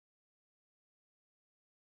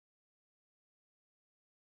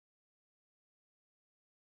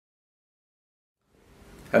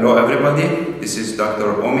Hello everybody, this is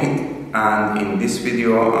Dr. Omid, and in this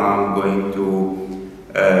video I'm going to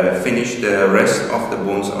finish the rest of the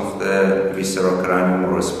bones of the visceral cranium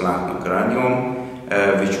or Splanchnocranium,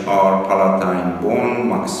 which are palatine bone,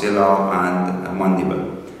 maxilla and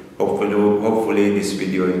mandible. Hopefully this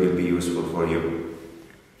video will be useful for you.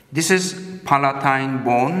 This is palatine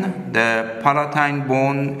bone. The palatine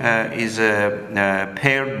bone is a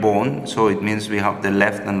paired bone, so it means we have the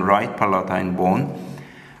left and right palatine bone.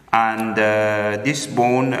 And this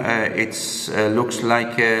bone, looks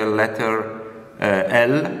like a letter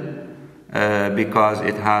L because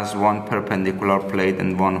it has one perpendicular plate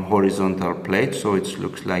and one horizontal plate, so it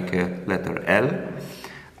looks like a letter L.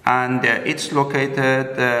 And it's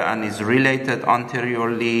located and is related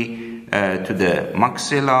anteriorly to the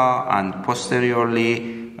maxilla, and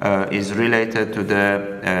posteriorly is related to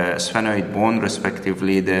the sphenoid bone,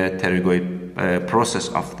 respectively the pterygoid process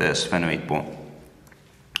of the sphenoid bone.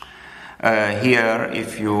 Here,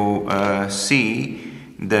 if you see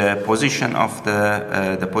the position of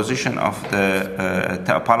the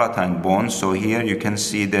palatine bone, so here you can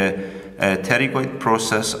see the pterygoid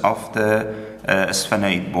process of the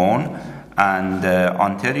sphenoid bone, and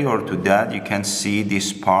anterior to that you can see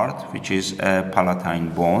this part, which is a palatine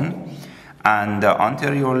bone, and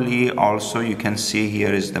anteriorly also you can see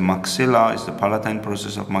here is the maxilla, is the palatine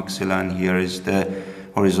process of maxilla, and here is the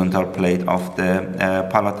horizontal plate of the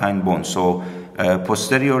palatine bone. So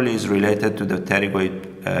posteriorly is related to the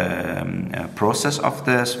pterygoid process of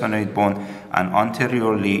the sphenoid bone, and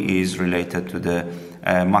anteriorly is related to the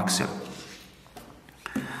maxilla.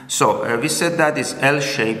 So we said that is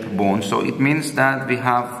L-shaped bone, so it means that we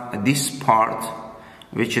have this part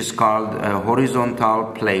which is called a horizontal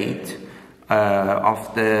plate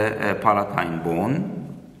of the palatine bone,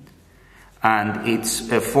 and it's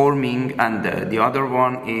forming, and the other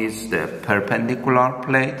one is the perpendicular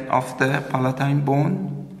plate of the palatine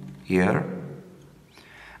bone here,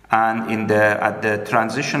 and at the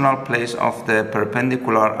transitional place of the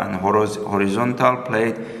perpendicular and horizontal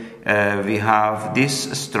plate we have this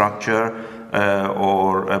structure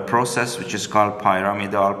or a process which is called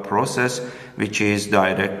pyramidal process, which is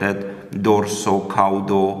directed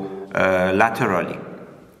dorso-caudo-laterally.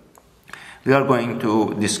 We are going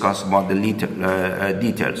to discuss about the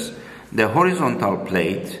details. The horizontal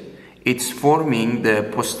plate, it's forming the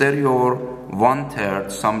posterior 1/3,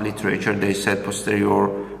 some literature they said posterior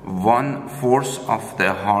 1/4 of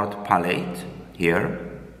the hard palate here.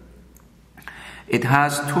 It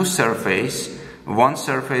has two surfaces, one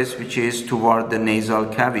surface which is toward the nasal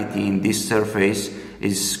cavity, in this surface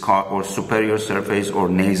is called, or superior surface or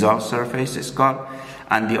nasal surface is called,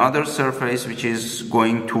 and the other surface which is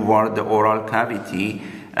going toward the oral cavity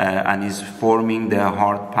and is forming the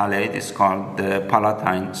hard palate is called the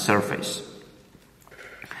palatine surface.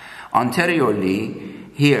 Anteriorly,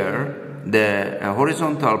 here the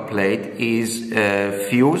horizontal plate is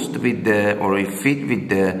fused with the, or fit with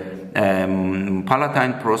the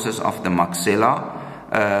palatine process of the maxilla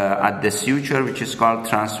at the suture which is called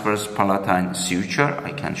transverse palatine suture.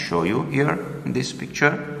 I can show you here in this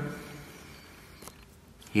picture.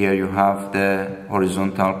 Here you have the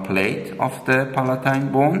horizontal plate of the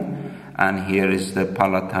palatine bone, and here is the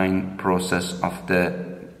palatine process of the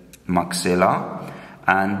maxilla,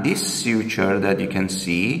 and this suture that you can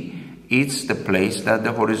see, it's the place that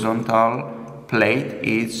the horizontal plate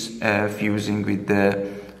is fusing with the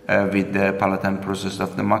palatine process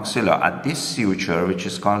of the maxilla at this suture, which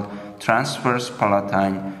is called transverse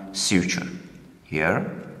palatine suture here.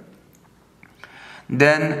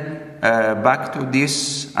 Then back to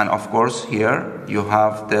this, and of course here you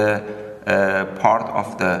have the part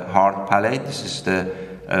of the hard palate. This is the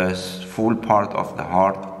full part of the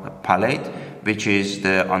hard palate, which is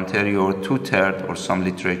the anterior 2/3, or some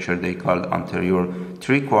literature they call anterior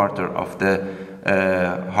 3/4 of the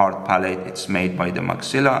hard palate. It's made by the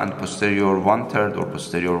maxilla, and posterior 1/3 or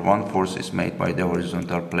posterior 1/4 is made by the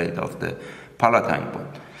horizontal plate of the palatine bone.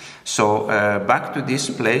 So back to this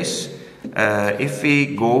place. If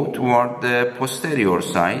we go toward the posterior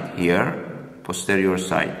side here, posterior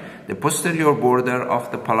side, the posterior border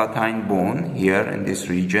of the palatine bone here in this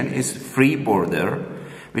region is free border,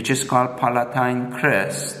 which is called palatine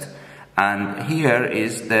crest, and here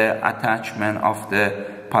is the attachment of the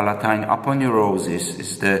palatine aponeurosis,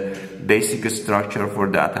 is the basic structure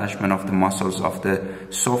for the attachment of the muscles of the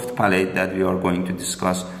soft palate that we are going to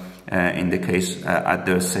discuss in the case at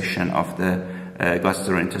the session of the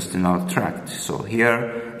gastrointestinal tract. So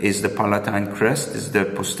here is the palatine crest, is the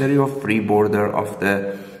posterior free border of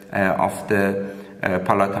the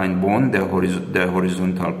palatine bone, the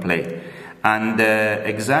horizontal plate, and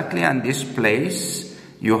exactly on this place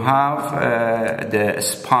you have the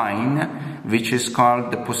spine, which is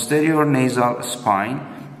called the posterior nasal spine,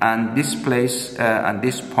 and this place and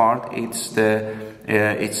this part, it's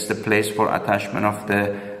the place for attachment of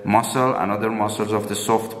the muscle and other muscles of the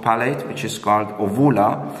soft palate, which is called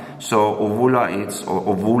ovula. So ovula is, or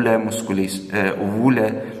ovule musculis, ovule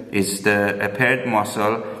is the paired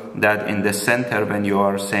muscle that in the center, when you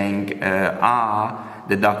are saying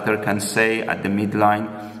the doctor can say at the midline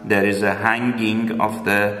there is a hanging of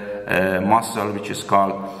the muscle which is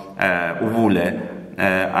called ovule,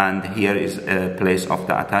 and here is a place of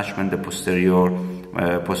the attachment, the posterior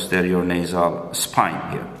nasal spine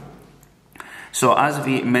here. So as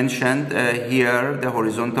we mentioned here, the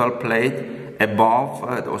horizontal plate above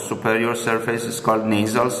or superior surface is called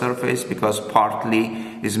nasal surface because partly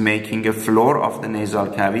is making a floor of the nasal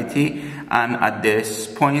cavity, and at this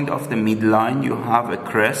point of the midline you have a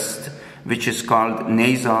crest which is called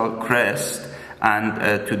nasal crest,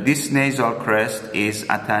 and to this nasal crest is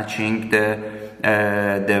attaching the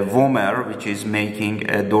vomer, which is making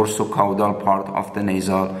a dorsocaudal part of the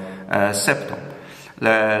nasal septum.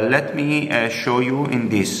 Let me show you in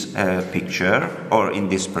this picture or in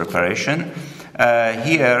this preparation.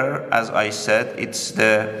 Here, as I said, it's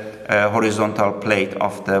the horizontal plate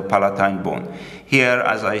of the palatine bone. Here,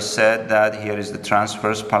 as I said, that here is the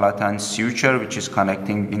transverse palatine suture, which is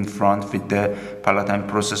connecting in front with the palatine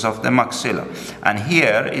process of the maxilla. And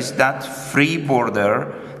here is that free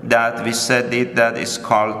border that we said that is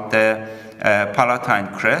called the palatine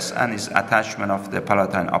crest and is attachment of the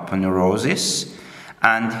palatine aponeurosis.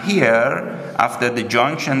 And here, after the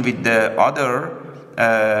junction with the other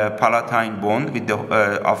palatine bone, with the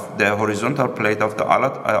of the horizontal plate of the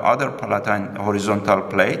other palatine horizontal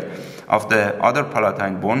plate of the other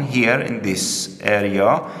palatine bone, here in this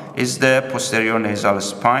area is the posterior nasal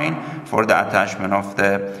spine for the attachment of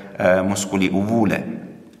the musculi ovule.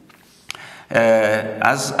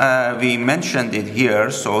 As we mentioned it here,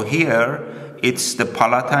 so here it's the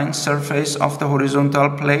palatine surface of the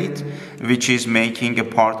horizontal plate, which is making a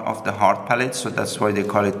part of the hard palate, so that's why they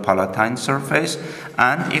call it palatine surface.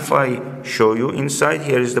 And if I show you inside,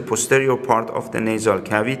 here is the posterior part of the nasal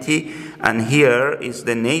cavity, and here is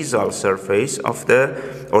the nasal surface of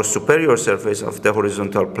the, or superior surface of the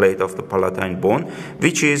horizontal plate of the palatine bone,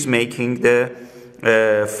 which is making the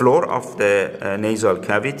floor of the nasal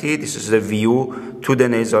cavity. This is the view to the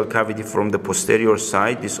nasal cavity from the posterior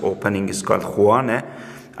side. This opening is called juane,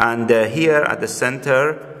 and here at the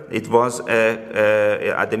center it was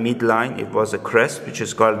at the midline it was a crest which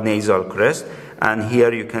is called nasal crest, and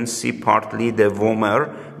here you can see partly the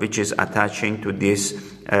vomer which is attaching to this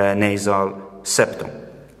nasal septum.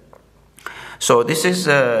 So this is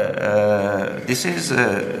the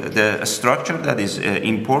structure that is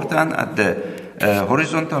important at the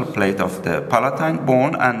horizontal plate of the palatine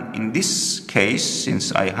bone, and in this case,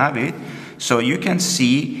 since I have it, so you can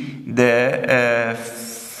see the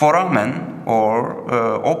foramen or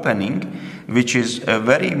opening, which is a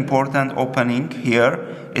very important opening here.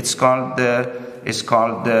 It's called the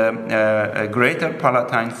greater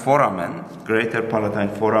palatine foramen. Greater palatine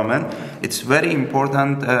foramen. It's very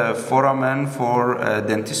important foramen for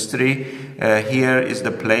dentistry. Here is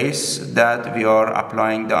the place that we are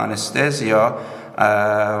applying the anesthesia.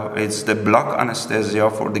 It's the block anesthesia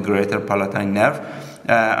for the greater palatine nerve,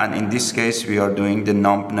 and in this case we are doing the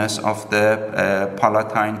numbness of the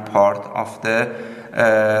palatine part of the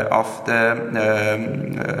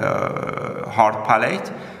hard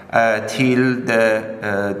palate till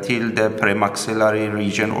the premaxillary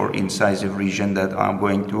region or incisive region that I'm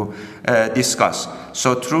going to discuss.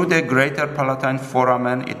 So through the greater palatine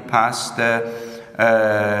foramen, it passed the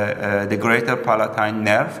greater palatine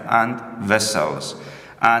nerve and vessels.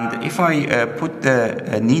 And if I put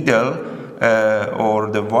the needle or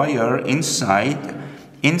the wire inside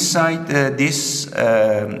this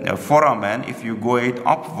foramen, if you go it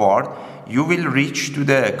upward, you will reach to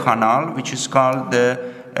the canal which is called the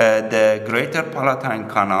greater palatine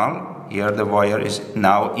canal. Here the wire is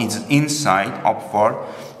now inside upward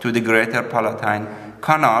to the greater palatine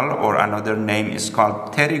canal, or another name is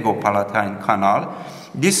called pterygopalatine canal.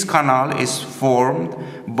 This canal is formed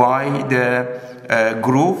by the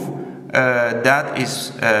groove that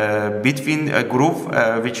is between a groove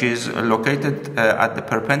which is located at the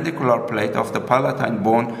perpendicular plate of the palatine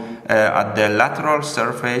bone at the lateral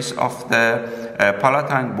surface of the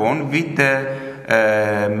palatine bone with the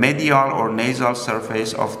medial or nasal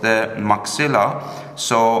surface of the maxilla.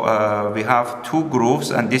 So we have two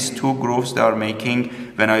grooves, and these two grooves they are making,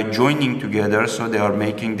 when I joining together, so they are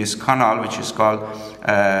making this canal which is called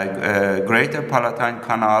greater palatine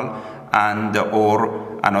canal and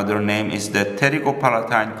or another name is the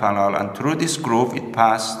pterygopalatine canal, and through this groove it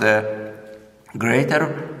passes the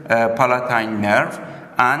greater palatine nerve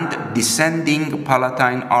and descending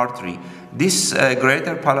palatine artery. This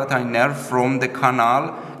greater palatine nerve from the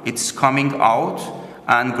canal, it's coming out,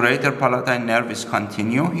 and greater palatine nerve is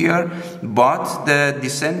continue here, but the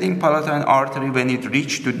descending palatine artery, when it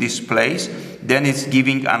reach to this place, then it's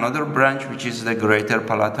giving another branch, which is the greater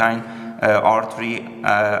palatine artery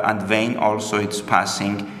and vein also, it's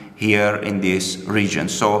passing here in this region.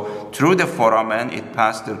 So through the foramen it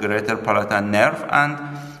passed the greater palatine nerve and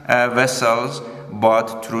vessels,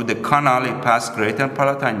 but through the canal it passed greater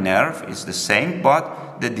palatine nerve, is the same,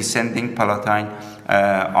 but the descending palatine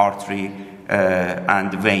artery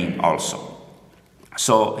and vein also.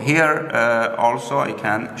 So here also I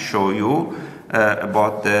can show you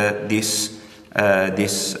about this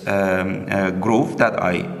groove that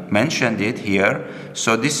I mentioned it here.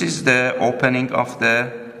 So this is the opening of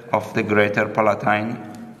the greater palatine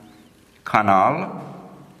canal.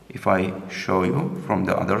 If I show you from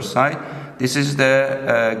the other side, this is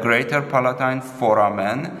the greater palatine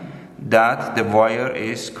foramen, that the wire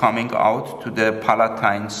is coming out to the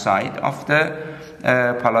palatine side of the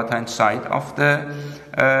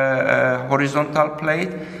horizontal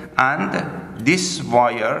plate, and this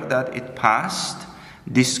wire that it passed,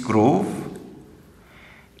 this groove,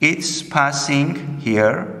 it's passing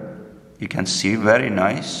here. You can see very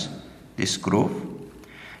nice this groove.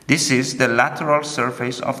 This is the lateral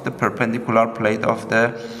surface of the perpendicular plate of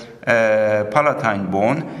the palatine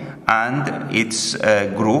bone, and it's a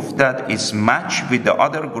groove that is matched with the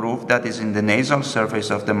other groove that is in the nasal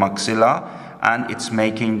surface of the maxilla, and it's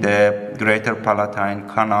making the greater palatine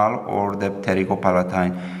canal or the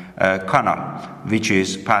pterygopalatine canal, which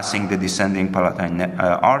is passing the descending palatine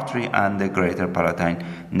artery and the greater palatine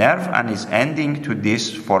nerve, and is ending to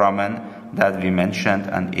this foramen that we mentioned,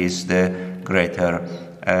 and is the greater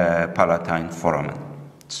palatine foramen.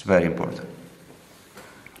 It's very important.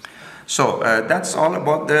 So that's all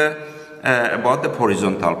about the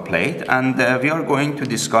horizontal plate, and we are going to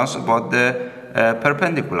discuss about the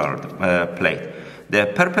perpendicular plate. The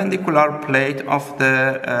perpendicular plate of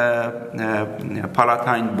the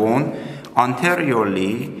palatine bone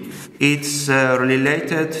anteriorly, it's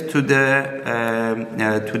related to the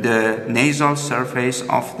nasal surface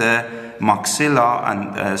of the maxilla,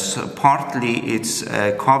 and partly it's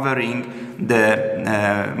covering the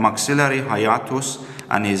maxillary hiatus,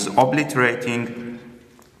 and is obliterating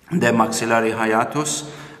the maxillary hiatus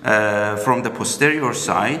from the posterior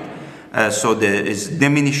side. So there is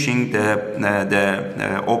diminishing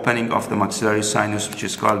the opening of the maxillary sinus, which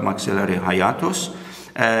is called maxillary hiatus,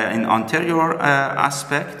 in anterior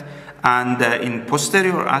aspect, and in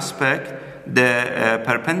posterior aspect, the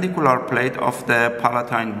perpendicular plate of the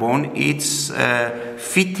palatine bone, it's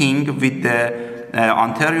fitting with the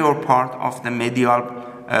anterior part of the medial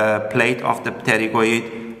plate of the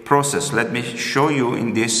pterygoid process. Let me show you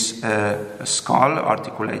in this skull,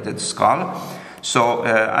 articulated skull. So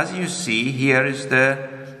as you see, here is the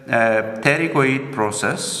pterygoid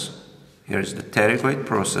process. Here is the pterygoid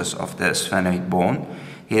process of the sphenoid bone.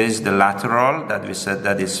 Here is the lateral that we said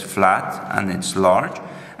that is flat and it's large.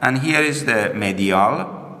 And here is the medial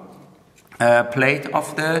plate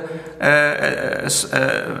of the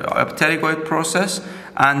pterygoid process.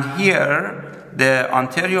 And here the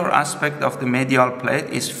anterior aspect of the medial plate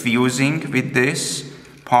is fusing with this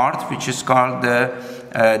part, which is called the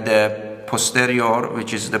posterior,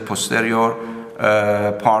 which is the posterior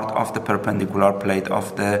part of the perpendicular plate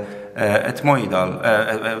of the ethmoidal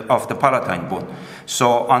of the palatine bone.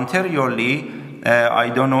 So anteriorly, I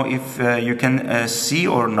don't know if you can see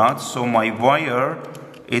or not. So my wire,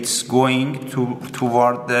 it's going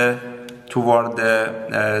toward the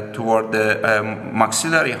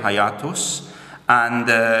maxillary hiatus, and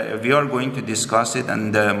we are going to discuss it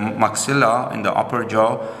in the maxilla, in the upper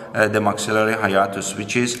jaw, the maxillary hiatus,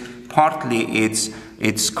 which is partly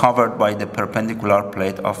it's covered by the perpendicular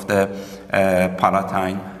plate of the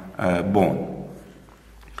palatine bone.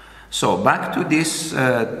 So back to this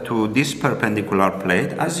perpendicular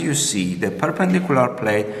plate. As you see, the perpendicular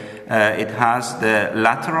plate, it has the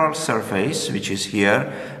lateral surface, which is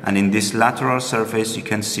here, and in this lateral surface you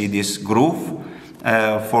can see this groove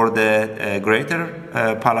for the greater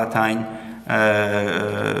palatine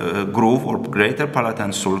groove or greater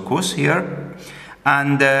palatine sulcus here,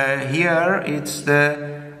 and here it's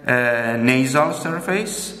the nasal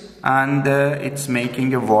surface, and it's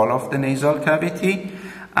making a wall of the nasal cavity,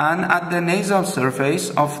 and at the nasal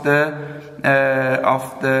surface of the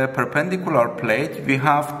perpendicular plate we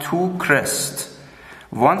have two crests.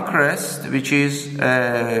 One crest which is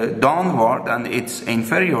downward and it's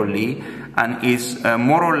inferiorly and is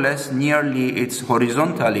more or less nearly it's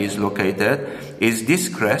horizontally is located is this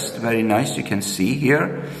crest. Very nice, you can see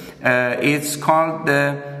here. It's called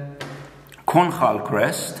the conchal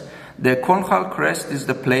crest. The conchal crest is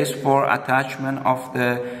the place for attachment of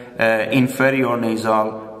the inferior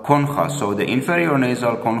nasal concha. So the inferior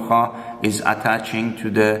nasal concha is attaching to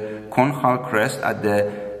the conchal crest at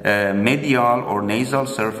the medial or nasal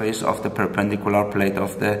surface of the perpendicular plate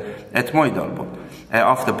of the ethmoidal bone,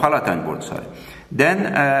 of the palatine bone, sorry.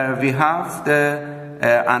 Then we have the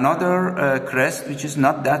another crest which is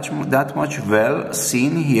not that much well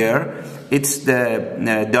seen here. It's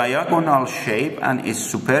the diagonal shape and is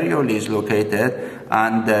superiorly is located,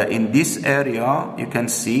 and in this area you can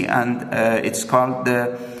see, and it's called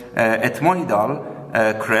the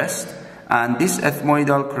ethmoidal crest. And this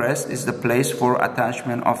ethmoidal crest is the place for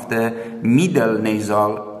attachment of the middle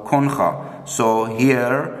nasal concha. So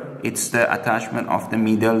here it's the attachment of the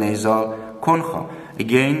middle nasal concha.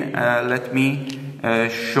 Again, let me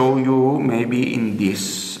show you maybe in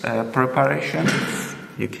this preparation.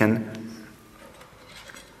 You can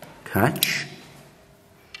catch.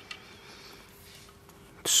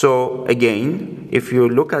 So again, if you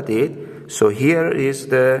look at it, so here is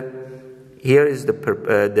the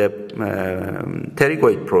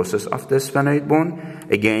pterygoid process of the sphenoid bone.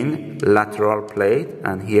 Again, lateral plate,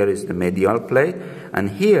 and here is the medial plate, and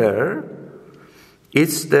here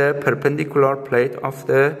it's the perpendicular plate of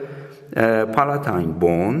the palatine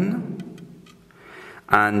bone,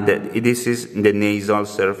 and this is the nasal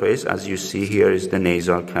surface. As you see, here is the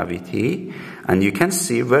nasal cavity, and you can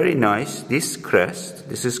see very nice this crest.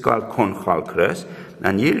 This is called conchal crest.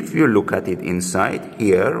 And if you look at it inside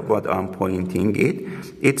here, what I'm pointing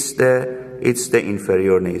it's the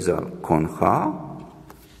inferior nasal concha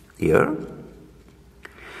here,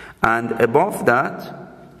 and above that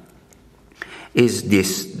is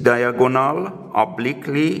this diagonal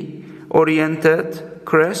obliquely oriented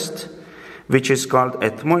crest, which is called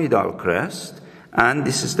ethmoidal crest, and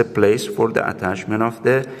this is the place for the attachment of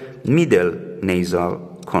the middle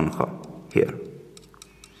nasal concha here.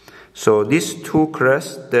 So these two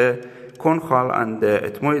crests, the conchal and the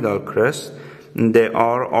ethmoidal crest, they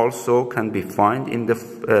are also can be found in the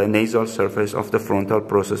nasal surface of the frontal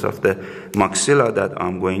process of the maxilla that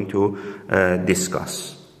I'm going to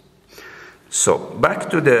discuss. So back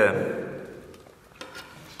to the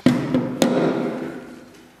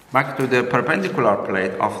perpendicular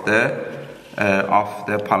plate of the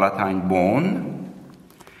palatine bone.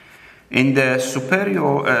 In the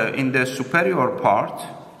superior part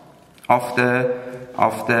of the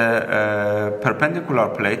perpendicular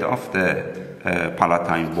plate of the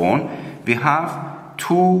palatine bone, we have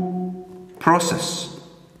two processes.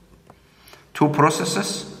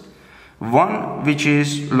 One which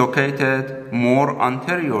is located more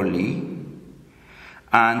anteriorly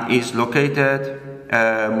and is located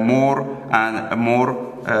more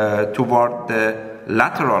toward the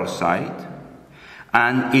lateral side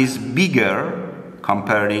and is bigger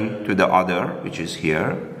comparing to the other, which is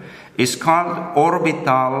here, is called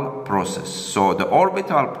orbital process. So the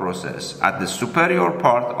orbital process at the superior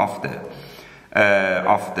part of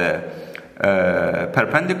the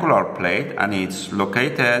perpendicular plate, and it's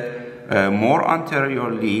located more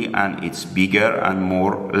anteriorly and it's bigger and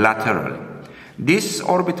more laterally. This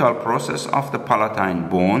orbital process of the palatine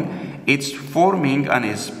bone, it's forming and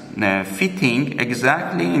is fitting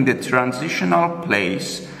exactly in the transitional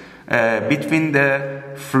place between the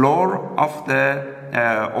floor of the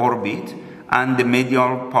orbit and the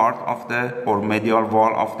medial part of the or medial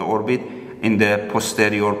wall of the orbit in the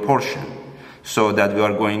posterior portion. So that we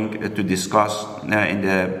are going to discuss in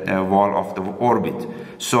the wall of the orbit.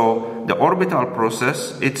 So the orbital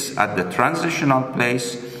process, it's at the transitional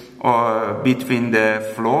place between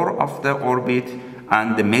the floor of the orbit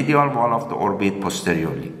and the medial wall of the orbit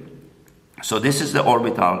posteriorly. So this is the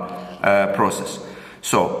orbital process.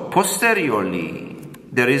 So posteriorly,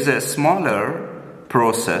 there is a smaller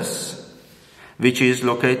process which is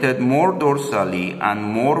located more dorsally and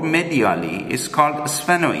more medially. It's called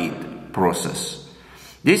sphenoid process.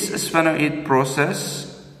 This sphenoid process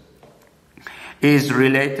is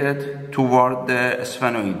related toward the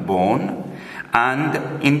sphenoid bone,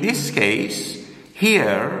 and in this case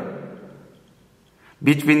here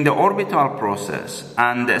between the orbital process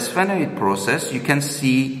and the sphenoid process you can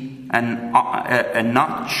see a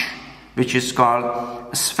notch which is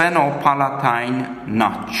called sphenopalatine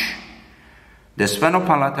notch. The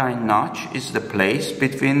sphenopalatine notch is the place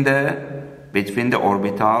between the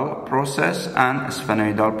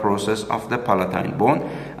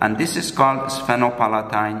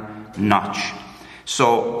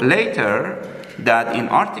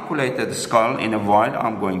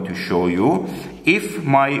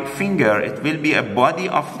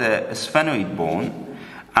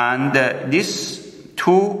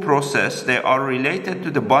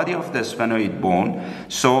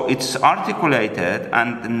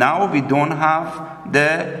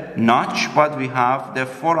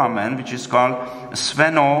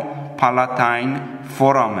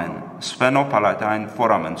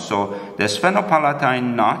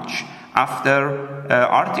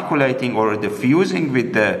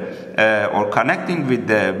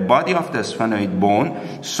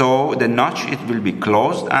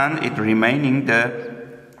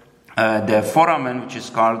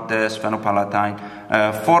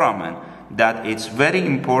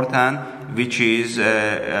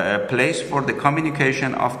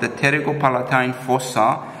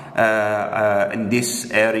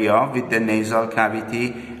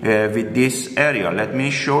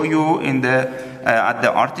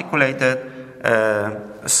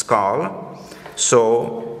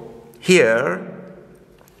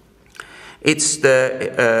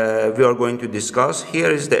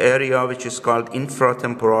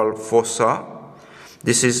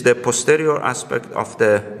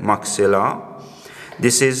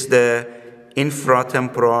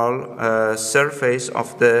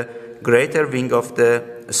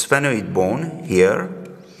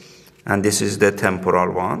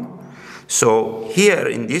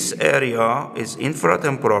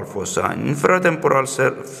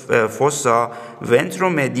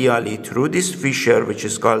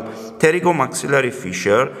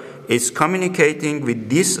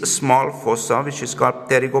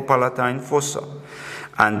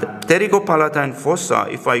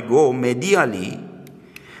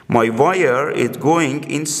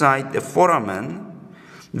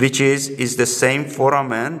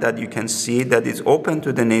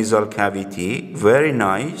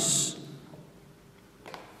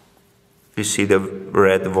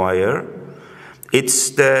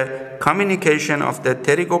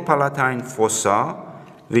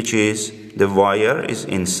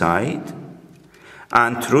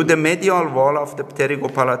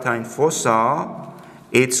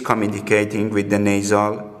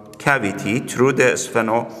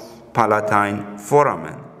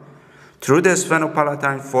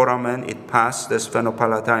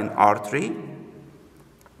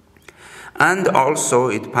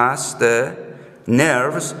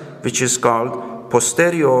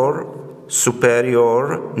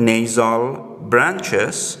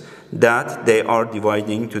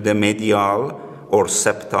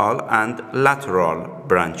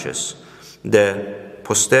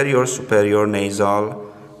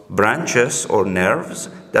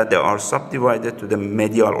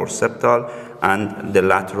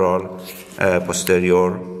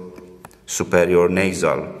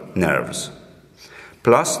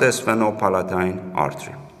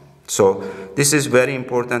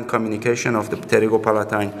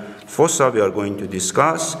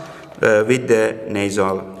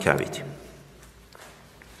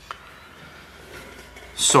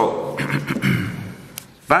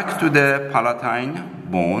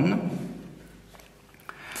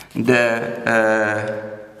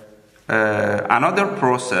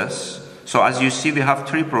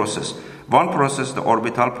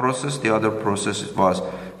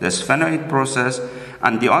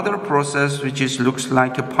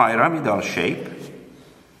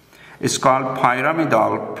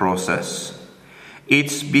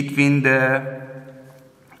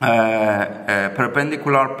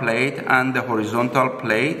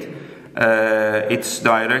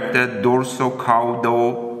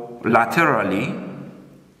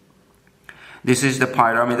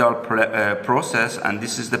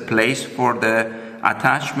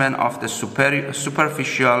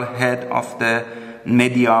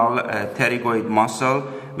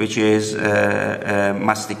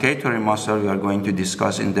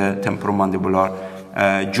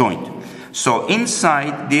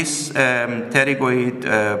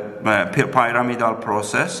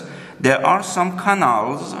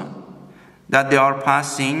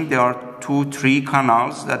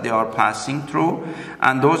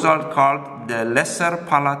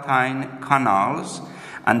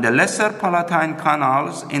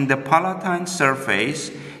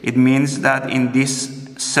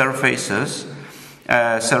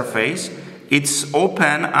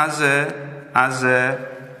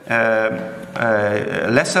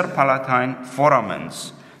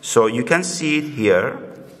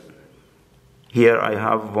Here I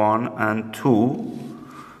have 1 and 2.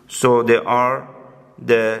 So there are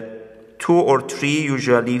the 2 or 3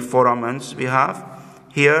 usually foramens we have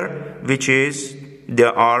here, which is they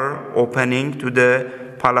are opening to the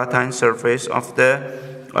palatine surface of the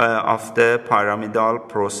pyramidal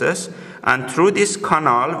process, and through this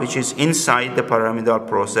canal which is inside the pyramidal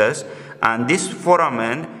process and this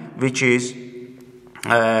foramen which is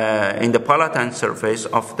in the palatine surface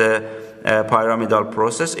of the pyramidal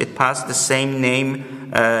process, it passes the same name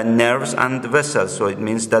nerves and vessels. So it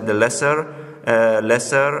means that the lesser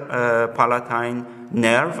palatine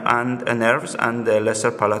nerves and the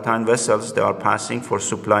lesser palatine vessels, they are passing for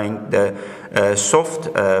supplying the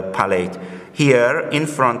soft palate. Here in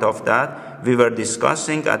front of that we were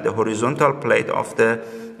discussing at the horizontal plate of the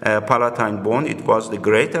palatine bone, it was the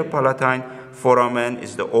greater palatine foramen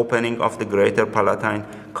is the opening of the greater palatine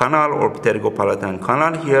canal or pterygopalatine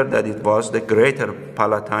canal. Here that it was the greater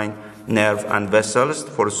palatine nerve and vessels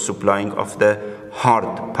for supplying of the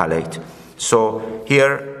hard palate. So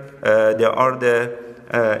here there are the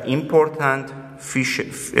important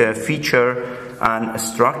feature and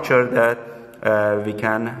structure that we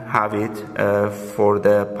can have it for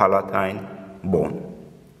the palatine bone.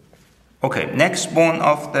 Okay, next bone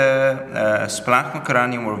of the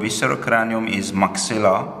splanchnocrinium or viscerocranium is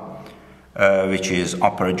maxilla, which is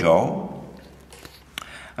upper jaw.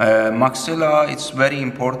 Maxilla is very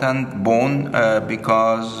important bone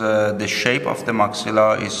because the shape of the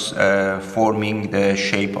maxilla is forming the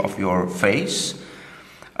shape of your face.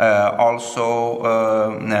 Also,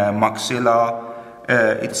 maxilla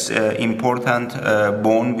it's important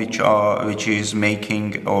bone which is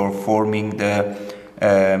making or forming the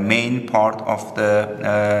main part of the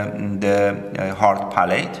hard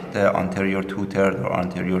palate, the anterior 2/3 or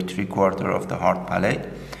anterior 3/4 of the hard palate.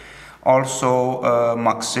 Also,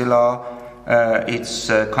 maxilla it's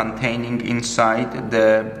containing inside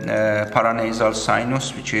the paranasal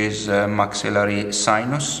sinus, which is maxillary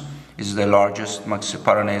sinus, is the largest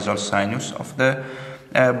paranasal sinus of the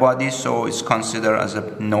body, so it's considered as a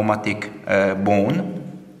pneumatic bone.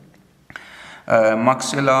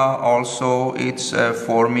 Maxilla also it's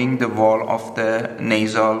forming the wall of the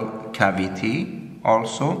nasal cavity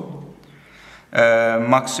also.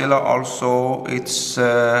 Maxilla also it's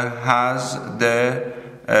has the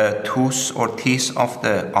tooth or teeth of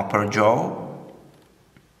the upper jaw,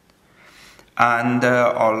 and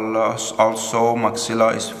also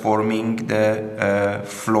maxilla is forming the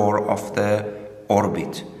floor of the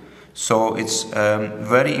orbit. So it's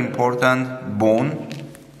very important bone,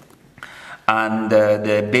 and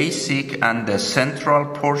the basic and the central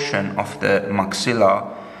portion of the maxilla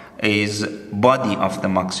is body of the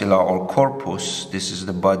maxilla or corpus. This is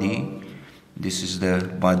the body, this is the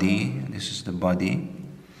body, this is the body,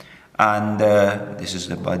 and this is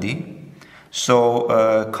the body. So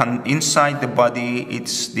inside the body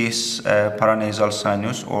it's this paranasal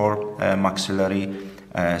sinus or maxillary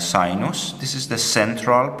sinus. This is the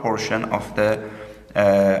central portion of the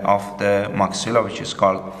maxilla, which is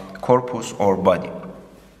called corpus or body.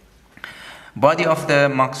 Body of the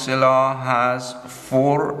maxilla has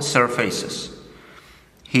 4 surfaces.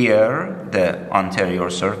 Here the anterior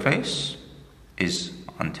surface is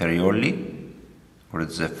anteriorly, or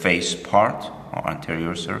it's the face part or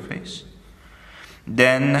anterior surface.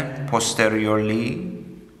 Then posteriorly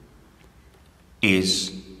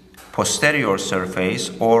is posterior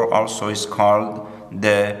surface, or also is called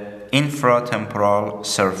the infratemporal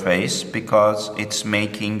surface because it's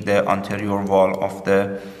making the anterior wall of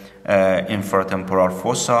the infratemporal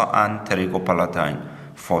fossa and pterygopalatine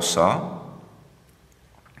fossa.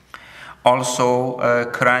 Also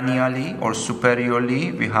cranially or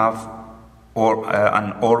superiorly we have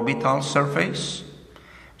an orbital surface,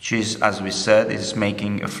 which is, as we said, is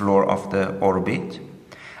making a floor of the orbit.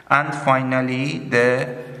 And finally the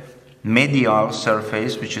medial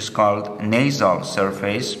surface, which is called nasal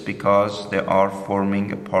surface because they are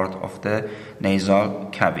forming a part of the nasal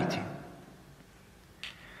cavity.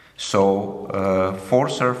 So 4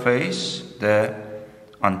 surface, the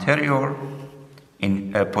anterior,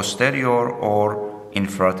 posterior or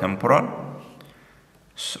infratemporal,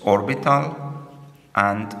 orbital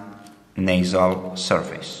and nasal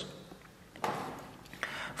surface.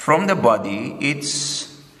 From the body it's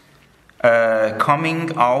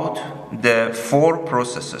coming out the 4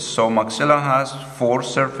 processes. So maxilla has 4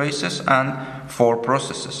 surfaces and 4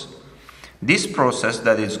 processes. This process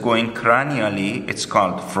that is going cranially, it's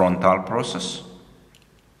called frontal process.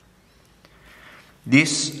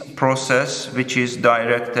 This process, which is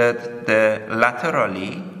directed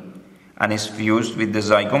laterally and is fused with the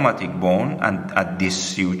zygomatic bone and at this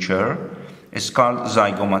suture, It's called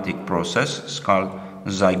zygomatic process. It's called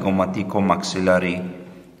zygomatico-maxillary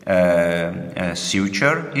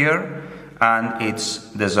suture here, and it's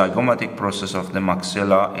the zygomatic process of the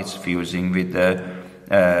maxilla. It's fusing with the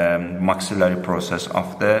maxillary process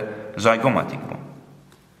of the zygomatic bone.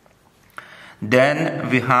 Then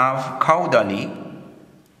we have caudally.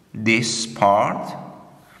 This part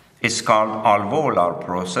is called alveolar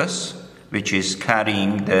process, which is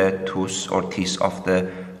carrying the tooth or teeth of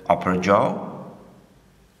the upper jaw.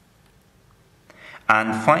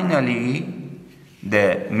 And finally,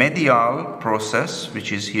 the medial process,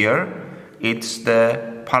 which is here, it's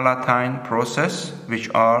the palatine process, which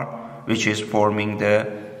is forming the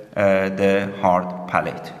hard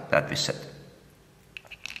palate that we said.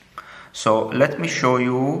 So let me show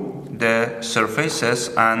you the surfaces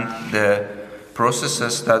and the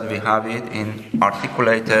processes that we have it in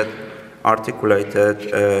articulated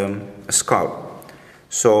skull.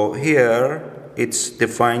 So here it's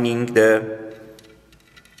defining the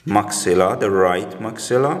maxilla, the right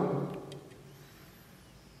maxilla,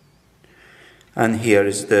 and here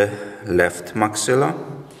is the left maxilla.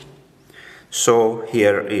 So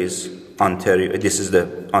here is anterior, this is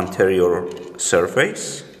the anterior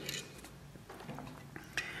surface.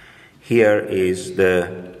 Here is the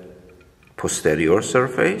posterior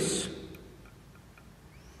surface.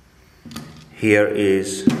 Here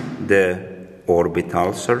is the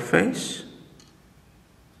orbital surface.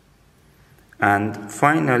 And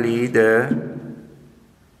finally the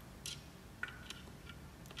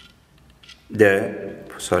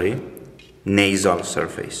nasal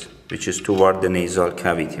surface, which is toward the nasal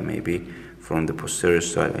cavity. Maybe from the posterior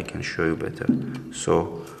side I can show you better.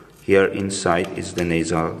 So here inside is the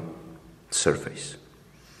nasal surface.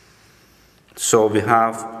 So we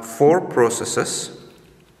have 4 processes: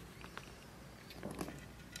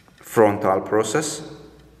 frontal process,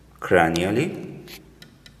 cranially;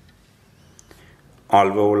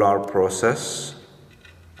 alveolar process,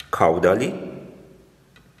 caudally;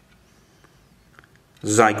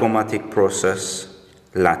 zygomatic process,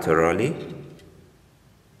 laterally;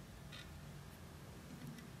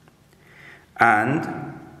 and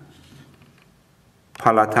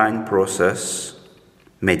palatine process,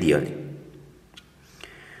 medially.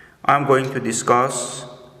 I'm going to discuss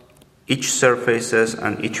each surfaces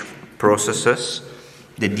and each processes,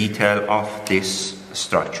 the detail of this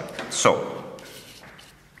structure. So,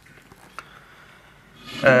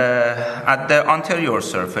 at the anterior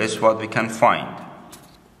surface, what we can find?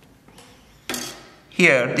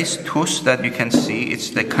 Here, this tooth that you can see, it's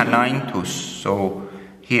the canine tooth. So,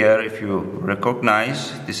 here, if you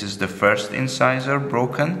recognize, this is the first incisor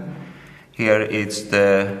broken. Here it's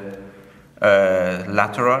the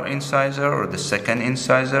lateral incisor, or the second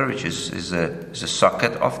incisor, which is a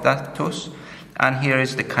socket of that tooth. And here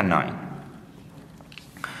is the canine.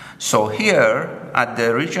 So here, at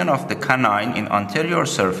the region of the canine in anterior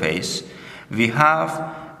surface, we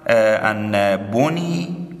have an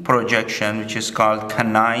bony projection which is called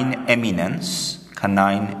canine eminence.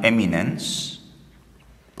 Canine eminence.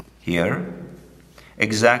 Here,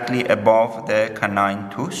 exactly above the canine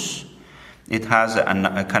tooth, it has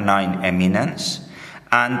a canine eminence,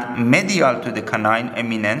 and medial to the canine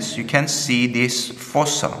eminence you can see this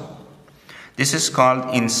fossa. This is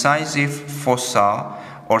called incisive fossa,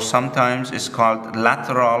 or sometimes it's called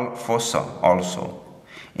lateral fossa also.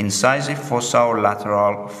 Incisive fossa or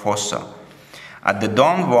lateral fossa. At the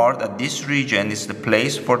downward, at this region, is the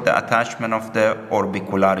place for the attachment of the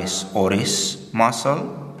orbicularis oris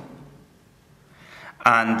muscle.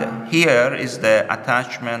 And here is the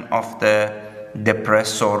attachment of the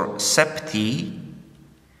depressor septi,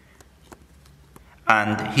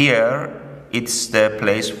 and here it's the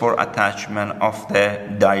place for attachment of the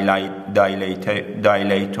dilator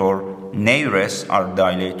nares or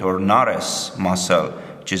dilator nares muscle,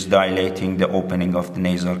 which is dilating the opening of the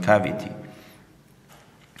nasal cavity.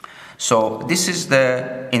 So this is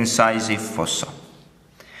the incisive fossa.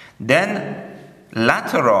 Then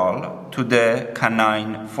lateral to the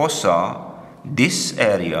canine fossa, this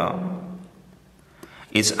area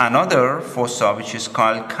is another fossa which is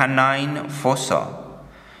called canine fossa.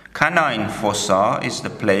 Canine fossa is the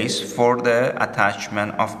place for the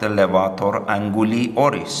attachment of the levator anguli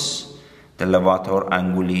oris. The levator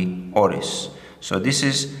anguli oris. So this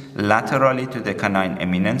is laterally to the canine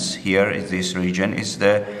eminence. Here is this region is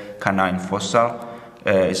the canine fossa.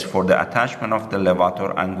 Is for the attachment of the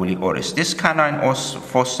levator anguli oris. This canine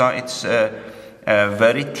fossa, it's a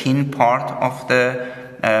very thin part of the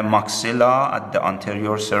maxilla at the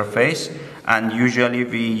anterior surface, and usually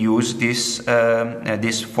we use this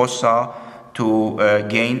fossa to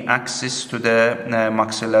gain access to the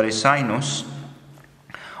maxillary sinus,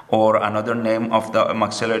 or another name of the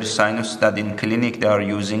maxillary sinus that in clinic they are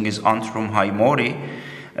using is antrum haemori.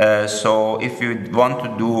 So if you want to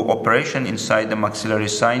do operation inside the maxillary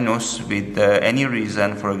sinus with any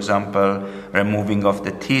reason, for example, removing of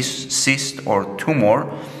the teeth, cyst or tumor,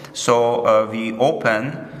 so we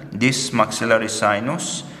open this maxillary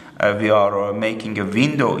sinus, we are making a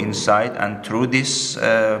window inside, and through this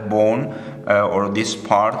bone or this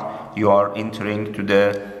part you are entering to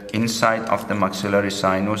the inside of the maxillary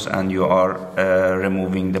sinus, and you are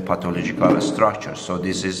removing the pathological structure. So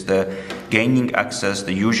this is the gaining access,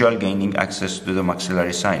 the usual gaining access to the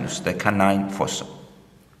maxillary sinus, the canine fossa.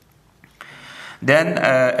 Then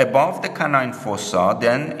above the canine fossa,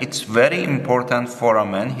 then it's very important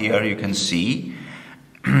foramen. Here you can see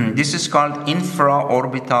this is called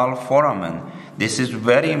infraorbital foramen. This is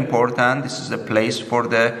very important. This is the place for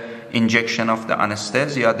the injection of the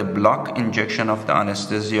anesthesia, the block injection of the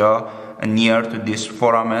anesthesia near to this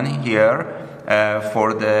foramen here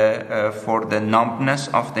for the numbness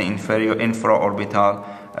of the infraorbital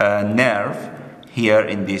nerve here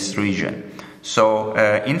in this region. So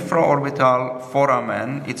infraorbital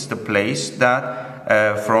foramen, it's the place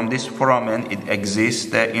that from this foramen it exists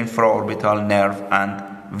the infraorbital nerve and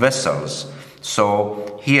vessels.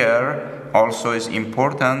 So here also is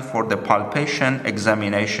important for the palpation,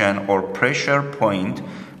 examination or pressure point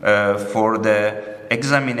for the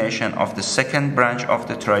examination of the second branch of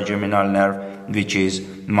the trigeminal nerve, which is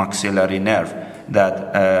maxillary nerve.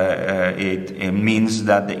 That it means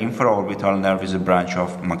that the infraorbital nerve is a branch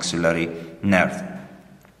of maxillary nerve.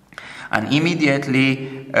 And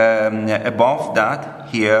immediately above that,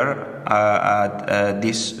 here at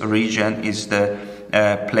this region is the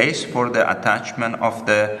place for the attachment of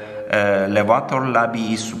the levator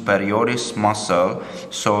labii superioris muscle.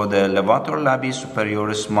 So the levator labii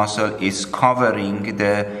superioris muscle is covering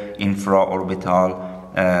the infraorbital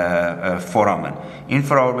foramen.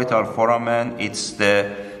 Infraorbital foramen, it's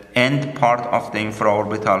the end part of the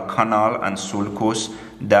infraorbital canal and sulcus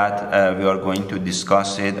that we are going to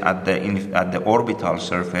discuss it at the orbital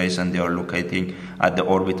surface, and they are located at the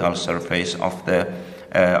orbital surface of the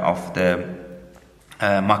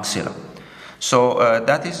maxilla. So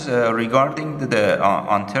that is regarding the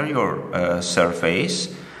anterior surface,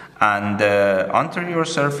 and the anterior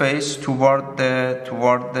surface toward the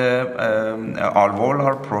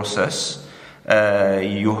alveolar process.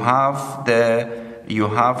 You have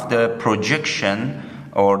the projection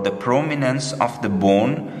or the prominence of the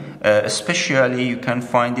bone, especially you can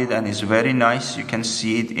find it, and it's very nice. You can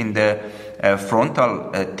see it in the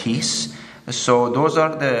frontal teeth. So those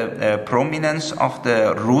are the prominence of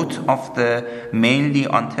the root of the mainly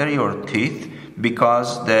anterior teeth,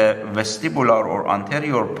 because the vestibular or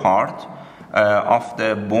anterior part of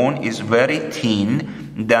the bone is very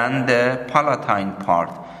thin than the palatine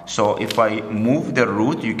part. So if I move the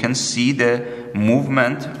root, you can see the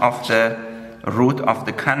movement of the root of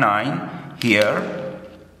the canine here.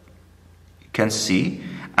 You can see,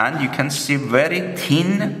 and you can see very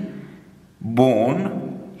thin bone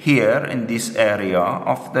here in this area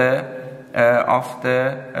of the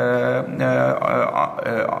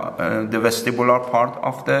vestibular part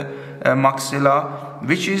of the maxilla,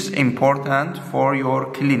 which is important for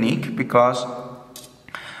your clinic, because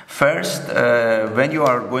first when you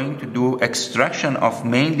are going to do extraction of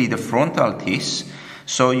mainly the frontal teeth,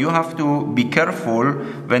 so you have to be careful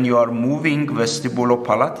when you are moving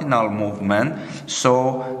vestibulo-palatinal movement.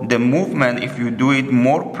 So the movement, if you do it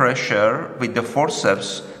more pressure with the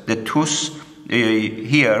forceps, the tooth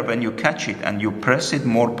here, when you catch it and you press it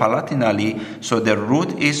more palatinally, so the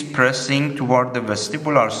root is pressing toward the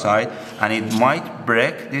vestibular side, and it might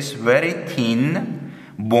break this very thin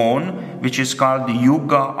bone, which is called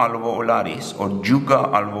juga alveolaris or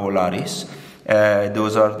juga alveolaris.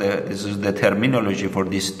 This is the terminology for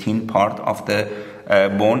this thin part of the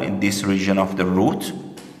bone in this region of the root,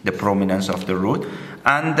 the prominence of the root,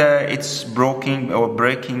 and it's breaking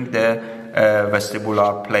the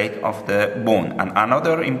vestibular plate of the bone. And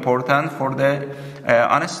another important for the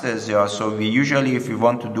anesthesia, so we usually, if you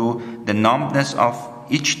want to do the numbness of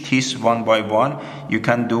each teeth one by one, you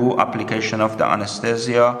can do application of the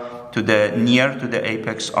anesthesia to the near to the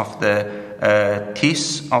apex of the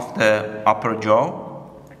teeth of the upper jaw,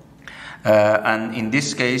 and in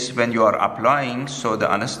this case, when you are applying, so the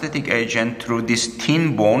anesthetic agent through this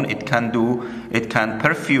thin bone, it can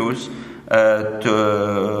perfuse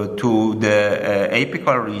to the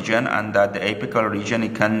apical region, and that the apical region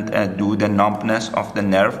it can do the numbness of the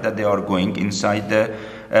nerve that they are going inside the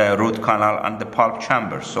root canal and the pulp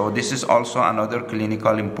chamber. So this is also another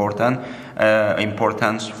clinical importance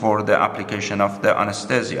for the application of the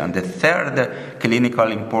anesthesia. And the third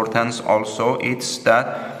clinical importance also is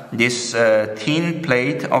that this thin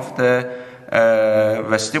plate of the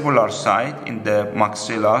vestibular side in the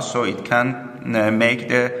maxilla, so it can make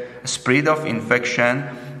the spread of infection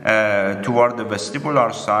toward the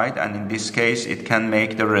vestibular side, and in this case it can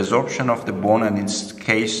make the resorption of the bone, and in this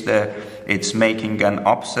case it's making an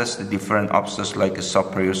abscess, the different abscess like a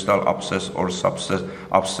subperiostal abscess or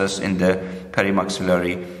abscess in the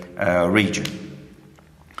perimaxillary region.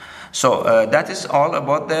 So that is all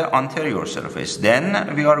about the anterior surface.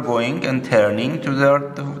 Then we are going and turning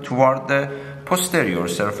toward the posterior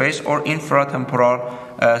surface or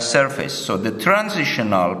infratemporal surface. So the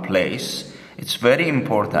transitional place, it's very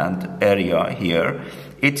important area here.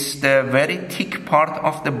 It's the very thick part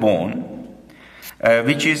of the bone,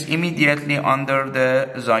 which is immediately under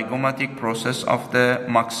the zygomatic process of the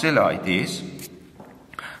maxilla it is.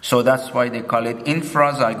 So that's why they call it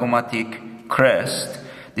infrazygomatic crest.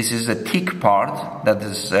 This is the thick part, that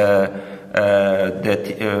is the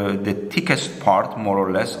thickest part, more or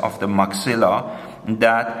less, of the maxilla,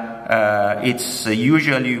 that it's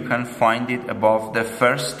usually you can find it above the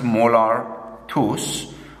first molar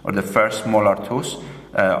tooth, or the first molar tooth,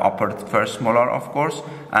 upper first molar, of course,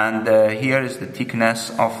 and here is the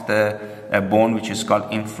thickness of the bone, which is called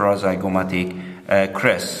infrazygomatic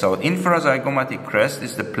crest. So infrazygomatic crest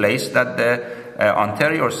is the place that the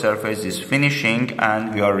anterior surface is finishing,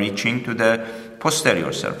 and we are reaching to the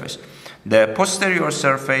posterior surface. The posterior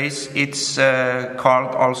surface, it's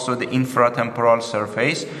called also the infratemporal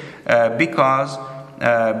surface because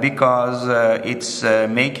it's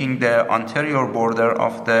making the anterior border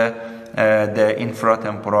of the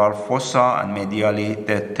infratemporal fossa, and medially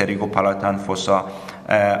the pterygopalatine fossa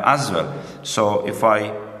as well. So if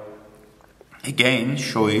I again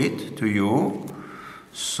show it to you,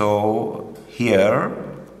 so here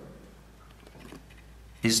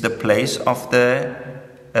is the place of the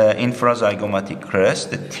infrazygomatic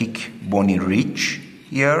crest, the thick bony ridge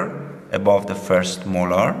here above the first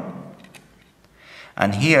molar,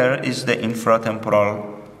 and here is the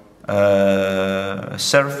infratemporal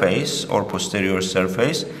surface or posterior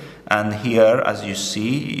surface, and here, as you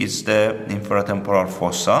see, is the infratemporal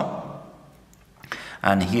fossa,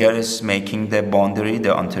 and here is making the boundary,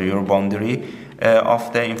 the anterior boundary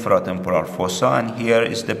of the infratemporal fossa, and here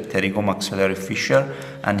is the pterygomaxillary fissure,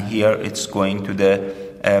 and here it's going to the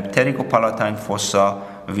pterygopalatine fossa,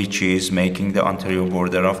 which is making the anterior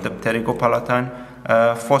border of the pterygopalatine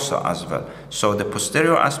fossa as well. So the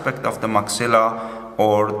posterior aspect of the maxilla,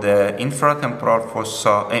 or the infratemporal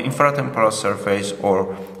fossa, infratemporal surface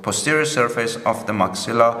or posterior surface of the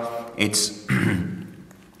maxilla, it's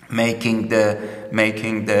making the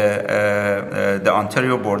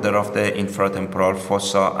anterior border of the infratemporal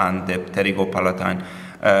fossa and the pterygopalatine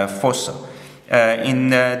fossa. In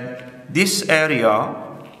this area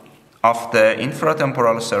of the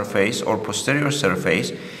infratemporal surface or posterior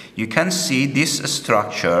surface, you can see this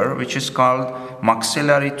structure, which is called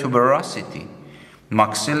maxillary tuberosity.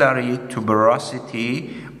 Maxillary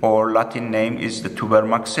tuberosity, or Latin name is the tuber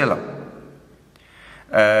maxilla.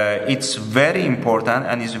 It's very important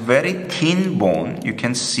and is very thin bone. You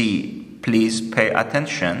can see, please pay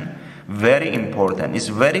attention, very important. It's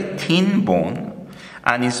very thin bone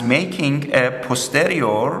and is making a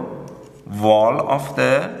posterior wall of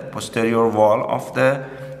the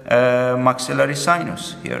maxillary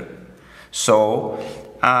sinus here. So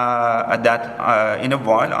in a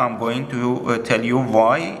while I'm going to tell you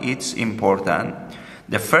why it's important.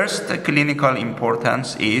 The first clinical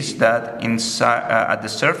importance is that inside, at the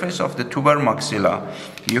surface of the tuber maxilla,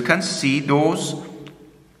 you can see those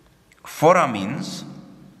foramins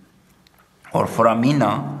or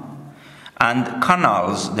foramina and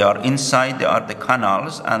canals. They are inside, they are the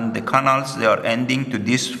canals, and the canals, they are ending to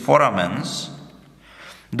these foramens.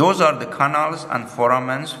 Those are the canals and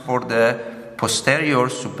foramens for the posterior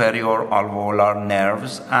superior alveolar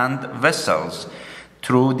nerves and vessels.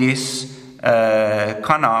 Through these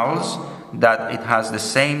canals, that it has the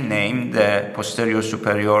same name, the posterior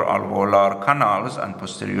superior alveolar canals and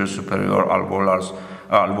posterior superior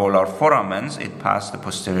alveolar foramens, it passes the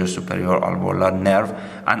posterior superior alveolar nerve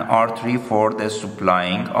and artery for the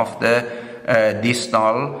supplying of the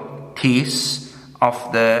distal teeth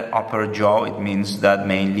of the upper jaw. It means that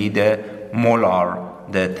mainly the molar,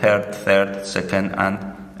 the third, second and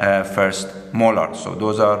first molar. So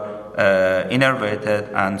those are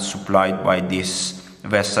innervated and supplied by these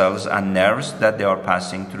vessels and nerves that they are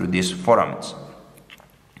passing through these foramens.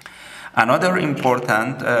 Another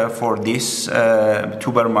important for this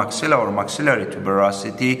tuber maxilla or maxillary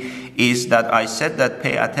tuberosity is that I said that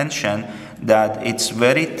pay attention that it's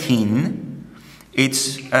very thin.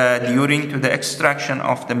 It's during to the extraction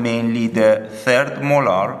of the mainly the third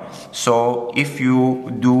molar. So if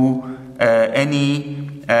you do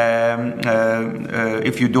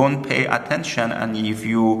if you don't pay attention and if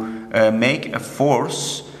you make a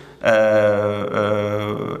force,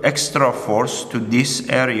 extra force to this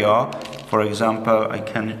area, for example, I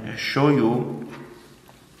can show you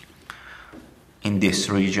in this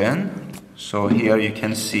region. So here you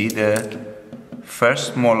can see the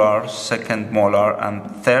first molar, second molar,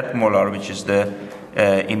 and third molar, which is the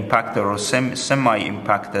impacted or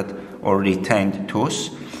semi-impacted or retained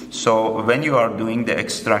tooth. So when you are doing the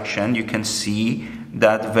extraction, you can see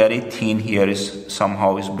that very thin here is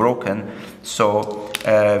somehow is broken. So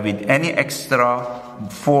with any extra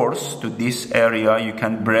force to this area, you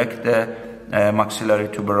can break the maxillary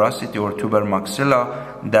tuberosity or tuber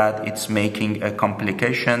maxilla, that it's making a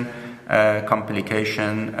complication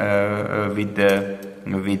with the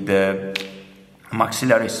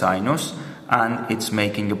maxillary sinus, and it's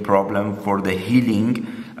making a problem for the healing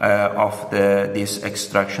of this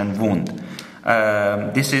extraction wound.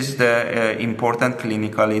 This is the important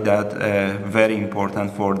clinically that very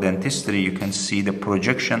important for dentistry. You can see the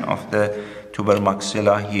projection of the tuber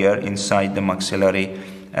maxilla here inside the maxillary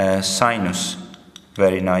sinus.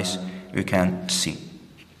 Very nice, you can see.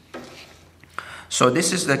 So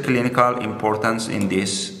this is the clinical importance in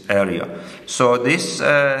this area. So this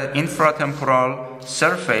infratemporal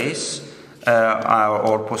surface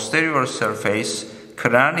or posterior surface,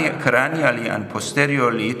 cranially and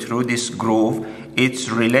posteriorly through this groove, it's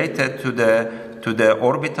related to the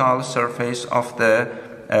orbital surface of the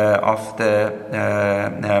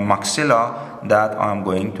maxilla that I'm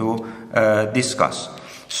going to discuss.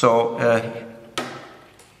 So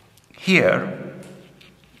here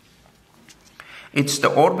it's the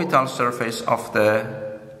orbital surface of the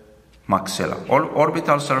maxilla.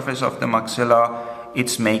 Orbital surface of the maxilla,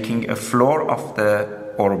 it's making a floor of the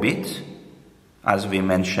orbit, as we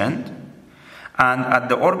mentioned. And at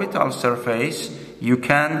the orbital surface, you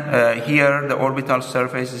can, here the orbital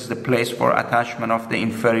surface is the place for attachment of the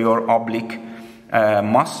inferior oblique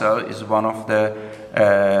muscle, is one of the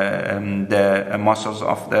muscles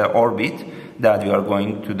of the orbit that we are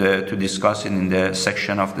going to discuss in the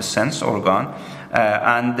section of the sense organ.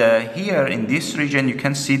 Here in this region you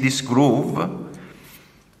can see this groove,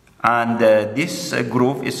 and this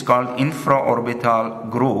groove is called infraorbital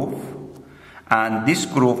groove, and this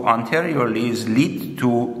groove anteriorly is lead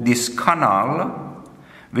to this canal,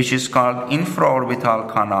 which is called infraorbital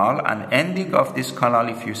canal, and ending of this canal,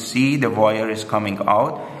 if you see the wire is coming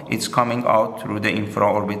out, it's coming out through the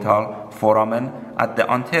infraorbital foramen at the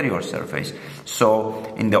anterior surface. So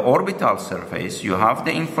in the orbital surface you have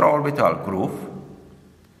the infraorbital groove.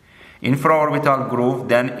 Infraorbital groove,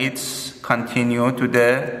 then it's continue to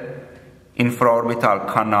the infraorbital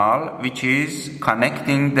canal, which is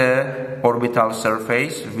connecting the orbital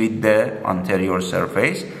surface with the anterior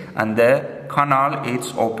surface, and the canal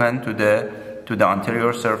is open to the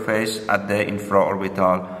anterior surface at the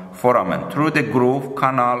infraorbital foramen. Through the groove,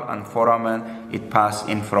 canal, and foramen, it passes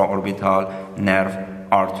infraorbital nerve,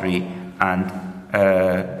 artery, and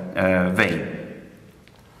vein.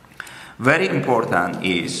 Very important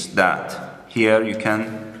is that here you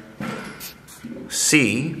can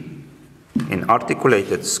see in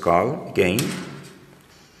articulated skull, again,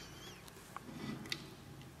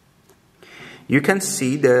 you can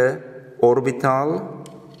see the orbital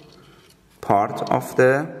part of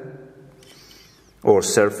the, or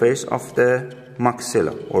surface of the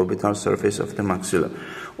maxilla, orbital surface of the maxilla.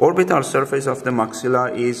 Orbital surface of the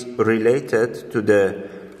maxilla is related to the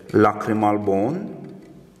lacrimal bone,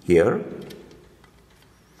 here,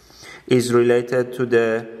 is related to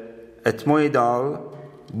the ethmoidal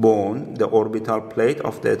bone, the orbital plate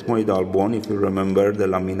of the ethmoidal bone, if you remember the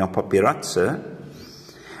lamina papyracea.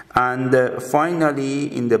 And finally,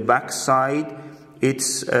 in the back side,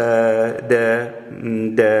 it's the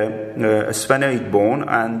sphenoid bone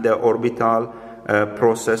and the orbital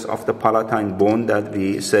process of the palatine bone that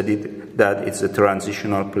we said that it's a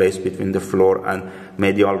transitional place between the floor and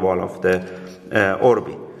medial wall of the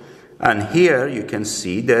orbit. And here you can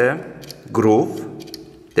see the groove,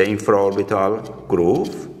 the infraorbital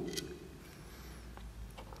groove,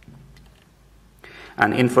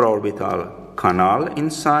 an infraorbital canal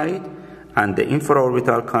inside, and the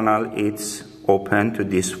infraorbital canal is open to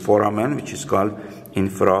this foramen, which is called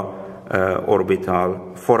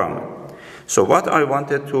infraorbital foramen. So what I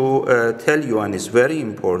wanted to tell you, and it's very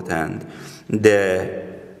important, the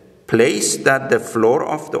placed at the floor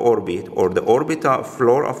of the orbit or the orbital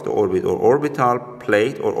floor of the orbit or orbital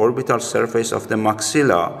plate or orbital surface of the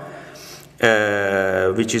maxilla,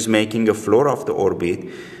 which is making a floor of the orbit,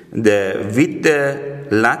 with the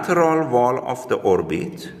lateral wall of the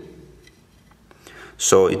orbit.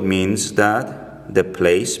 So it means that the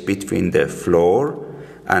place between the floor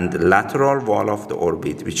and the lateral wall of the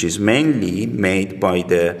orbit, which is mainly made by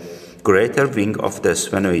the greater wing of the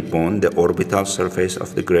sphenoid bone, the orbital surface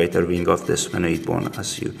of the greater wing of the sphenoid bone,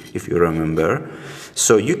 if you remember.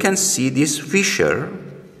 So you can see this fissure.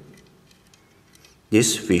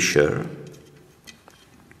 This fissure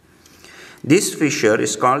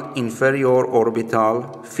is called inferior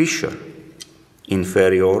orbital fissure.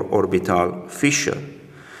 Inferior orbital fissure.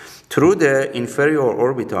 Through the inferior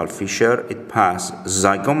orbital fissure, it passes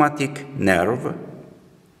zygomatic nerve,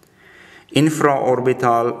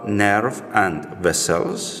 infraorbital nerve and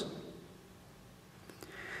vessels,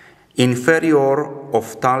 inferior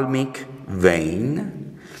ophthalmic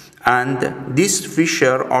vein, and this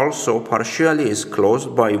fissure also partially is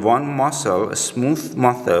closed by one muscle, a smooth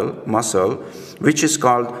muscle, which is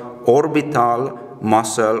called orbital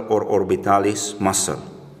muscle or orbitalis muscle.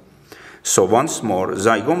 So once more,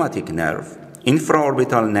 zygomatic nerve,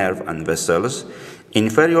 infraorbital nerve and vessels,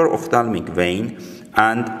 inferior ophthalmic vein,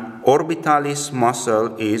 and orbitalis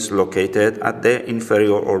muscle is located at the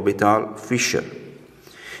inferior orbital fissure.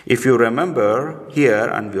 If you remember here,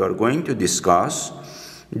 and we are going to discuss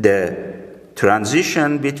the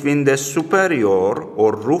transition between the superior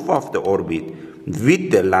or roof of the orbit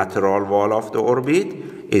with the lateral wall of the orbit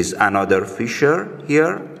is another fissure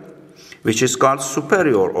here, which is called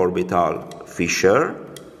superior orbital fissure.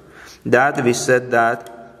 That we said that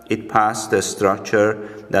it passed the structure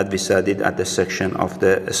that we studied at the section of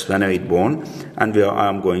the sphenoid bone, and I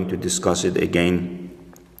am going to discuss it again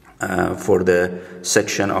for the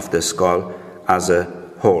section of the skull as a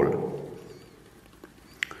whole.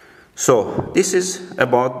 So this is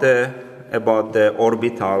about the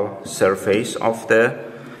orbital surface of the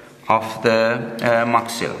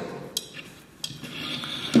maxilla.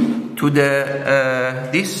 To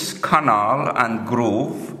this canal and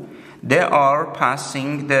groove, they are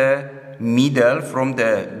passing the middle from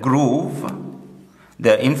the groove,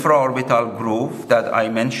 the infraorbital groove that I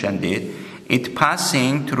mentioned it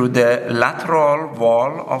passing through the lateral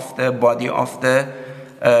wall of the body of the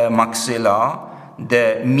maxilla,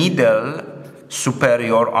 the middle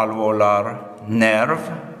superior alveolar nerve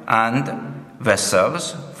and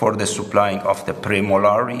vessels for the supplying of the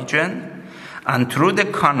premolar region, and through the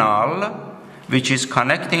canal which is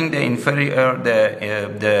connecting the inferior,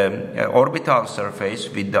 the orbital surface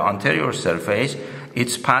with the anterior surface,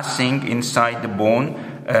 it's passing inside the bone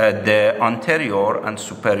the anterior and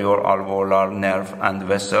superior alveolar nerve and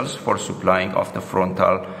vessels for supplying of the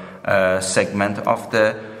frontal segment of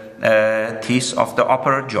the teeth of the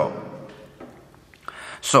upper jaw.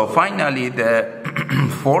 So finally, the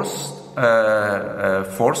fourth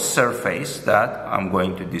surface that I'm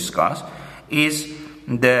going to discuss is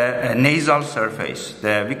the nasal surface.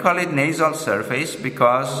 We call it nasal surface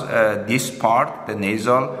because this part, the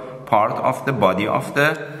nasal part of the body of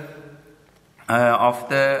the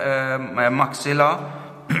maxilla,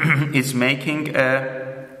 is making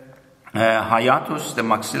a hiatus. The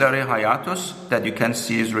maxillary hiatus that you can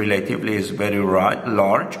see is very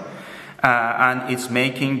large, and it's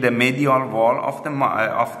making the medial wall of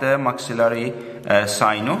the maxillary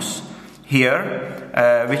sinus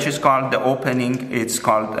here, which is called the opening. It's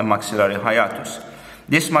called a maxillary hiatus.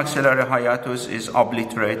 This maxillary hiatus is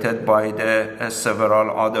obliterated by the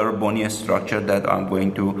several other bony structures that I'm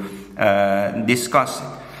going to discuss.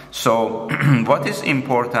 So what is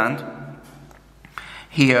important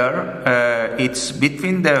here, it's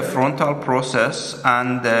between the frontal process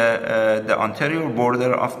and the anterior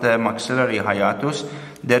border of the maxillary hiatus,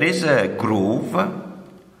 there is a groove.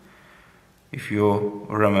 If you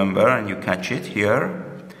remember and you catch it here,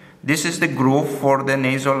 this is the groove for the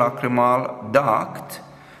nasolacrimal duct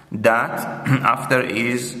that after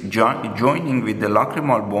is joining with the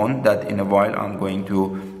lacrimal bone, that in a while I'm going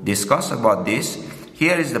to discuss about this.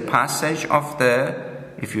 Here is the passage of the,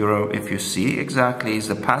 if you see exactly, is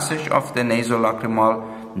the passage of the nasolacrimal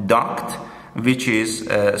duct, which is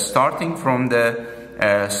starting from the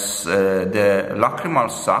lacrimal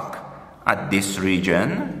sac at this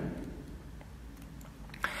region,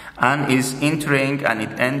 and is entering and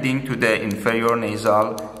it ending to the inferior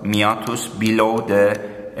nasal meatus below the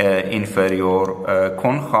inferior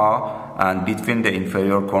concha, and between the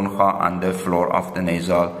inferior concha and the floor of the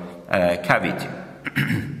nasal cavity.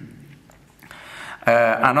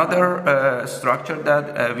 Another structure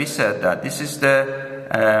that we said that this is the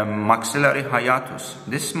maxillary hiatus.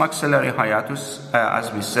 This maxillary hiatus,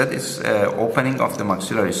 as we said, is opening of the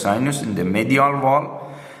maxillary sinus in the medial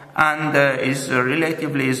wall, and is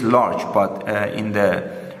relatively large, but in the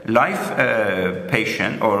live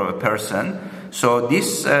patient or person, so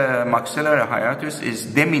this maxillary hiatus is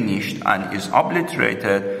diminished and is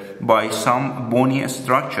obliterated by some bony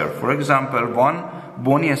structure. For example, one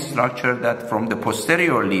bony structure that from the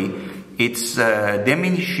posteriorly, it's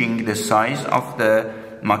diminishing the size of the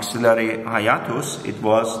maxillary hiatus. It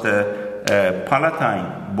was the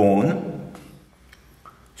palatine bone.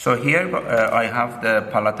 So here I have the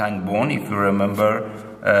palatine bone. If you remember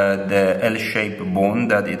the L-shaped bone,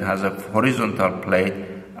 that it has a horizontal plate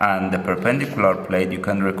and the perpendicular plate, you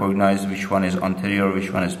can recognize which one is anterior,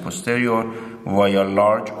 which one is posterior via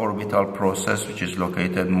large orbital process, which is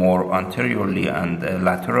located more anteriorly and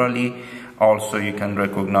laterally. Also, you can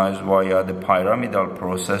recognize via the pyramidal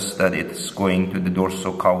process that it's going to the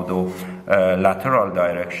dorsocaudolateral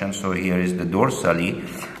direction. So here is the dorsally,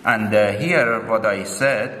 and here what I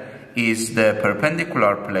said is the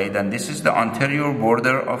perpendicular plate, and this is the anterior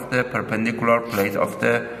border of the perpendicular plate of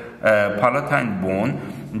the palatine bone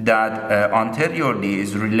that anteriorly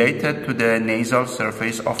is related to the nasal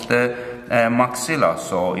surface of the maxilla.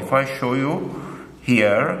 So if I show you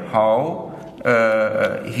here how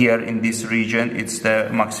here in this region it's the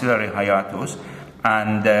maxillary hiatus,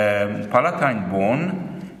 and the palatine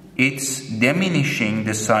bone, it's diminishing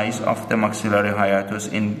the size of the maxillary hiatus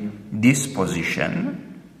in this position.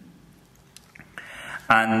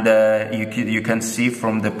 And you can see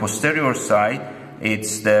from the posterior side,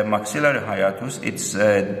 it's the maxillary hiatus, it's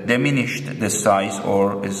diminished the size,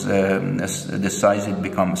 or is the size it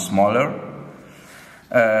becomes smaller.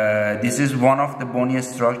 This is one of the bony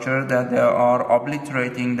structure that they are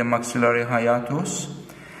obliterating the maxillary hiatus.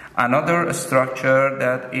 Another structure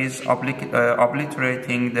that is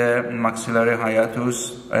obliterating the maxillary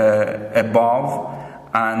hiatus above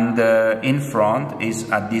and in front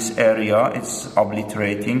is at this area, it's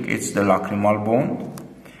obliterating, it's the lacrimal bone.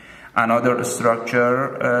 Another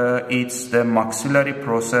structure, it's the maxillary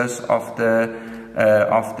process of the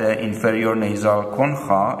inferior nasal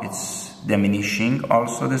concha, it's diminishing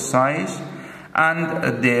also the size.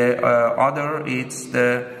 And the other, it's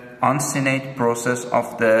the uncinate process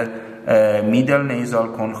of the middle nasal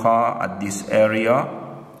concha at this area,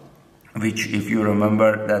 which, if you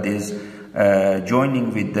remember, that is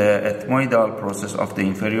joining with the ethmoidal process of the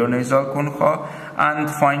inferior nasal concha. And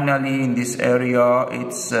finally, in this area,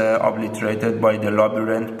 it's obliterated by the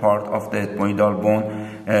labyrinth part of the ethmoidal bone,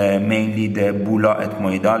 mainly the bulla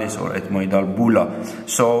ethmoidalis or ethmoidal bulla.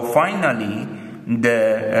 So finally,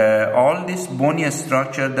 all this bony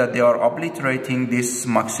structure that they are obliterating this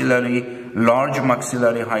large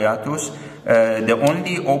maxillary hiatus, the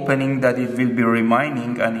only opening that it will be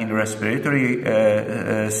remaining, and in respiratory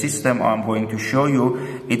system I'm going to show you,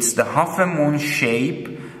 it's the half a moon shape,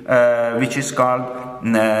 which is called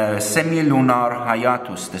semilunar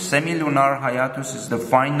hiatus. The semilunar hiatus is the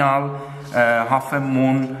final half a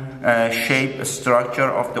moon shape structure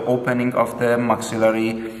of the opening of the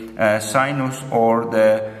maxillary sinus, or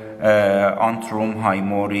the antrum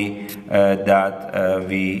haemori that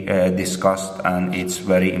we discussed, and it's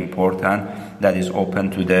very important, that is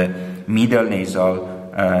open to the middle nasal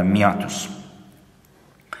meatus.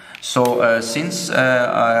 So since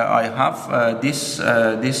I have this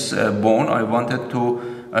bone, I wanted to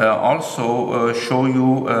also show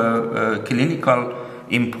you clinical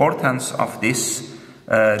importance of this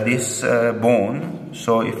bone.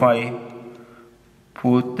 So if I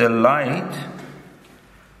put the light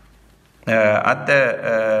at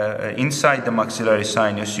the inside the maxillary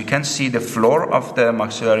sinus, you can see the floor of the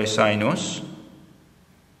maxillary sinus,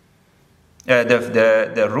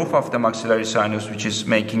 the roof of the maxillary sinus, which is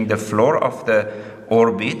making the floor of the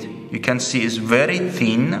orbit. You can see is very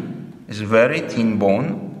thin,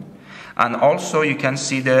 bone, and also you can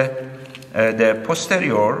see the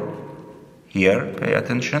posterior here. Pay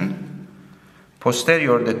attention.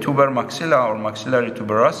 Posterior, the tuber maxilla or maxillary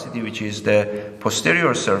tuberosity, which is the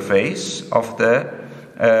posterior surface of the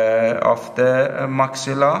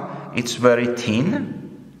maxilla, it's very thin.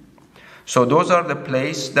 So those are the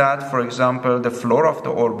places that, for example, the floor of the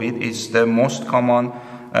orbit is the most common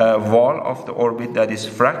wall of the orbit that is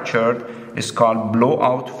fractured. It's called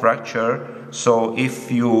blowout fracture. So if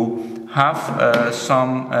you have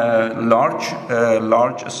some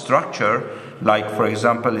large structure, like for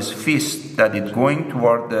example is fist, that is going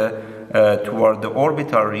toward the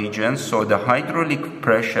orbital region, so the hydraulic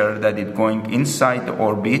pressure that is going inside the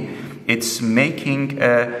orbit, it's making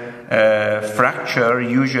a fracture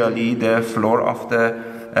usually the floor of the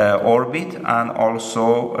orbit, and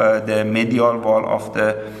also the medial wall of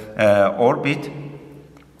the orbit,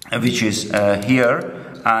 which is here,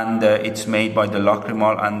 and it's made by the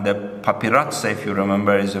lacrimal, and the papyrus, if you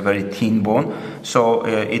remember, is a very thin bone, so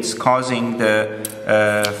it's causing the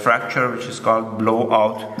fracture, which is called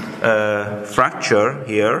blowout fracture.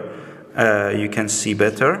 Here you can see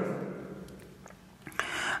better.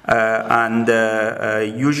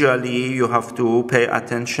 Usually you have to pay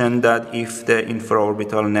attention that if the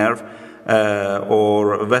infraorbital nerve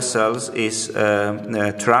or vessels is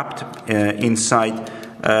trapped inside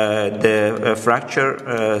the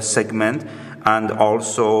fracture segment, and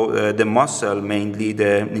also the muscle, mainly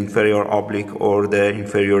the inferior oblique or the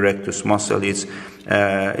inferior rectus muscle, is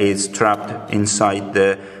trapped inside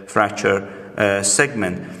the fracture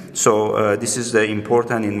segment. So this is the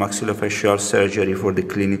important in maxillofacial surgery for the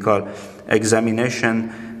clinical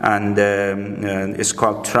examination, and it's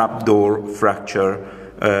called trapdoor fracture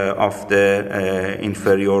of the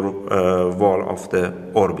inferior wall of the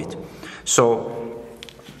orbit. So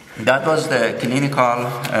that was the clinical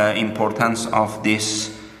importance of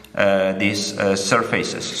these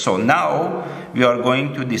surfaces. So now we are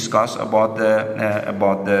going to discuss about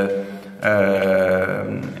the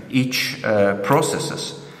each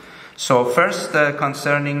processes. So first,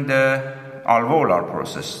 concerning the alveolar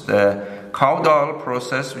process, the caudal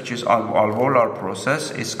process, which is alveolar process,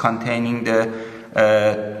 is containing the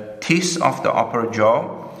teeth of the upper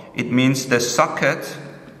jaw. It means the socket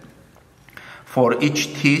for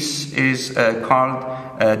each teeth is called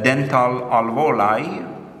dental alveoli,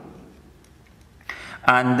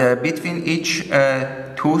 and between each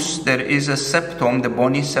tooth there is a septum, the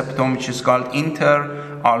bony septum, which is called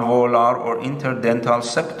interalveolar or interdental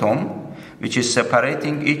septum, which is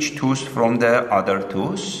separating each tooth from the other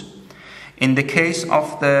tooth. In the case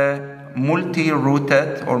of the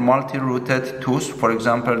multi-rooted or multi-rooted tooth, for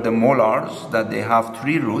example the molars, that they have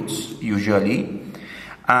 3 roots usually,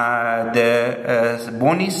 the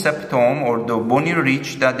bony septum or the bony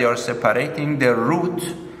ridge that they are separating the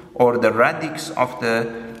root or the radix of the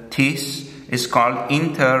teeth is called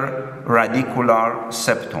interradicular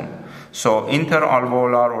septum. So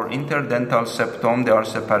interalveolar or interdental septum, they are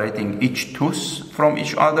separating each tooth from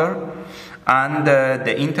each other, and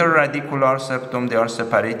the interradicular septum, they are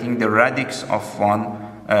separating the radix of one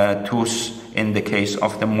tooth in the case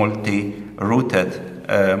of the multi-rooted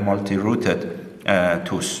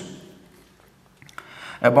tooth.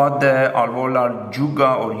 About the alveolar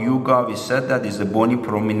juga or yuga, we said that is the bony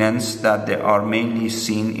prominence that they are mainly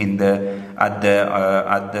seen in at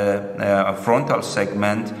the frontal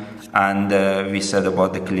segment, and we said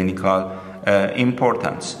about the clinical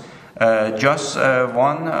importance. Just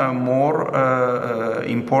one more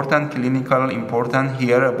important clinical important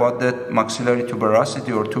here about the maxillary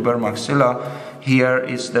tuberosity or tuber maxilla. Here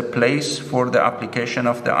is the place for the application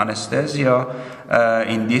of the anesthesia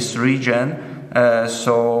in this region.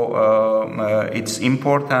 It's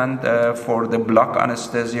important for the block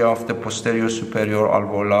anesthesia of the posterior superior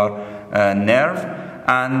alveolar nerve,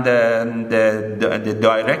 and the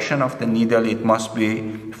direction of the needle, it must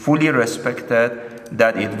be fully respected,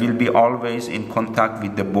 that it will be always in contact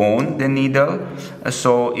with the bone, the needle.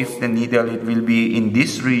 So if the needle, it will be in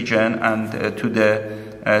this region and to the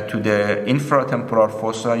infratemporal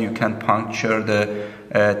fossa, you can puncture the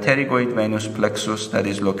pterygoid venous plexus that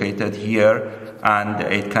is located here, and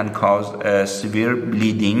it can cause severe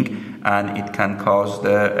bleeding, and it can cause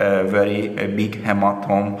the very big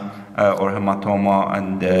hematoma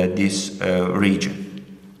in this region.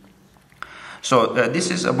 So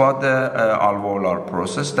this is about the alveolar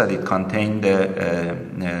process, that it contains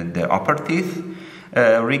the upper teeth.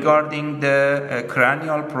 Regarding the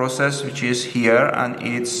cranial process, which is here, and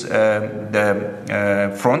it's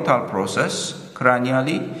the frontal process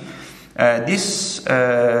cranially. This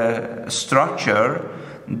structure,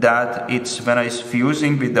 that it's when it's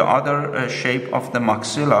fusing with the other shape of the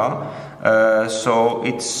maxilla, so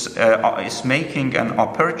it's making an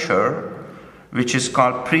aperture, which is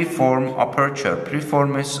called preform aperture.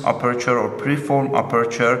 Preformis aperture or preform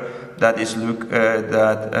aperture, that is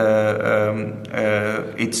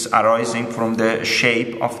it's arising from the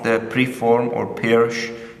shape of the preform or pear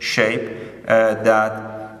shape, that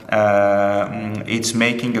it's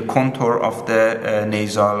making a contour of the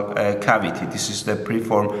nasal cavity. This is the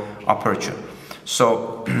preform aperture.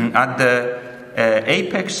 So at the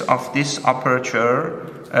apex of this aperture,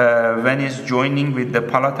 when it's joining with the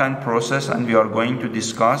palatine process, and we are going to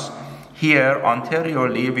discuss here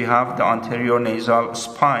anteriorly, we have the anterior nasal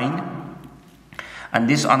spine, and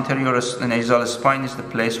this anterior nasal spine is the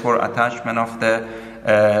place for attachment of the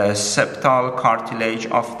septal cartilage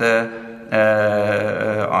of the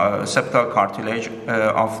septal cartilage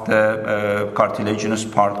of the cartilaginous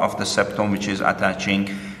part of the septum, which is attaching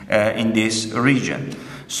in this region.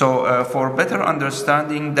 So for better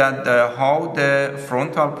understanding that how the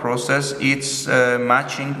frontal process is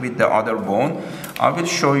matching with the other bone, I will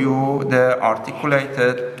show you the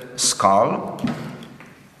articulated skull.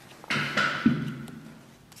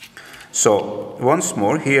 So once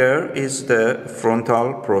more, here is the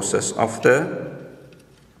frontal process of the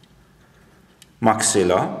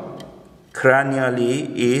maxilla.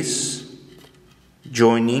 Cranially is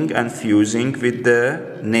joining and fusing with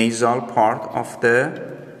the nasal part of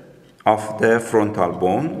the frontal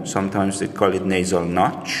bone. Sometimes they call it nasal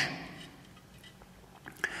notch.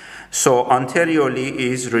 So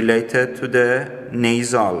anteriorly is related to the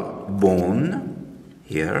nasal bone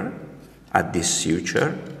here at this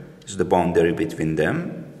suture. Is the boundary between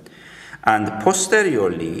them. And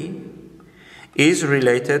posteriorly is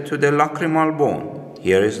related to the lacrimal bone.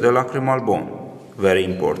 Here is the lacrimal bone. Very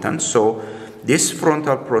important. So this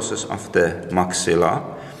frontal process of the maxilla,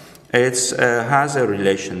 it has a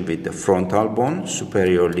relation with the frontal bone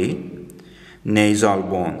superiorly, nasal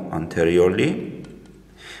bone anteriorly,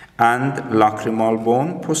 and lacrimal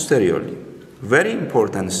bone posteriorly. Very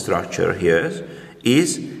important structure here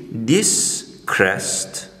is this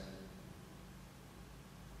crest.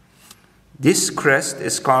 This crest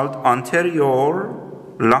is called anterior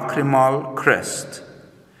lacrimal crest.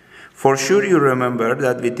 For sure you remember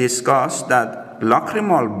that we discussed that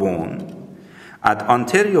lacrimal bone at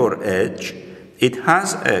anterior edge, it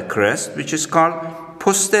has a crest which is called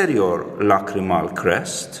posterior lacrimal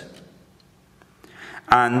crest.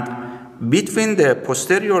 And between the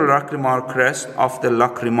posterior lacrimal crest of the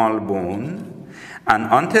lacrimal bone and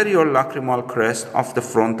anterior lacrimal crest of the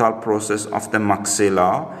frontal process of the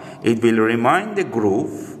maxilla, it will remind the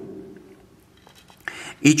groove.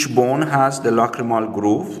 Each bone has the lacrimal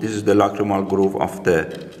groove. This is the lacrimal groove of the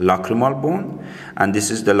lacrimal bone, and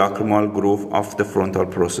this is the lacrimal groove of the frontal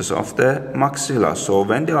process of the maxilla. So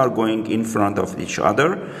when they are going in front of each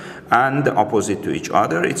other and opposite to each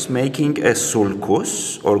other, it's making a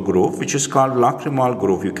sulcus or groove, which is called lacrimal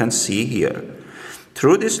groove. You can see here.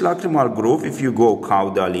 Through this lacrimal groove, if you go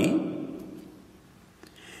caudally,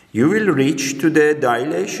 you will reach to the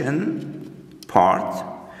dilation part,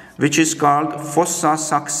 which is called fossa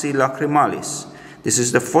saxi lacrimalis. This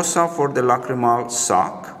is the fossa for the lacrimal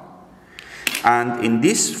sac. And in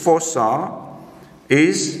this fossa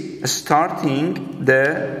is starting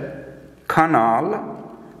the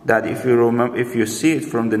canal that, if you remember, if you see it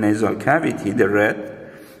from the nasal cavity, the red,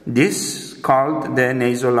 this called the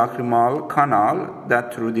nasolacrimal canal,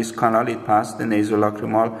 that through this canal it passed the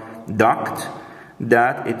nasolacrimal duct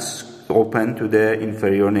that it's open to the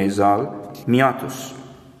inferior nasal meatus.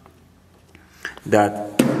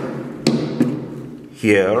 That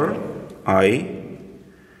here I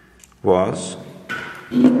was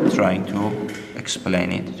trying to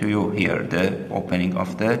explain it to you here, the opening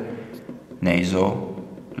of the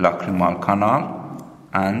nasolacrimal canal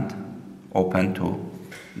and open to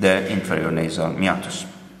the inferior nasal meatus.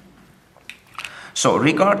 So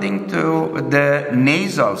regarding to the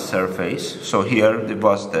nasal surface, so here it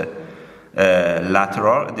was the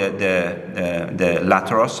lateral, the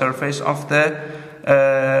lateral surface of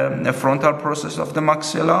the frontal process of the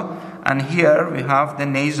maxilla, and here we have the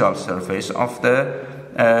nasal surface of the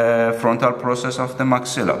frontal process of the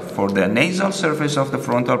maxilla. For the nasal surface of the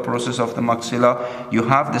frontal process of the maxilla, you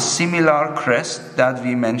have the similar crest that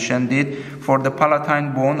we mentioned it for the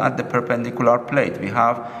palatine bone at the perpendicular plate. We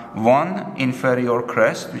have one inferior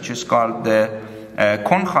crest, which is called the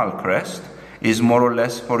conchal crest, is more or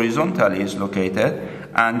less horizontally is located,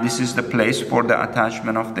 and this is the place for the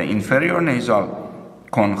attachment of the inferior nasal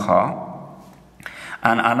concha.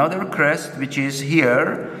 And another crest which is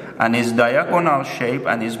here and is diagonal shape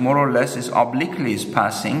and is more or less is obliquely is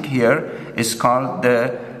passing here is called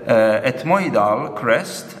the ethmoidal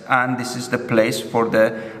crest, and this is the place for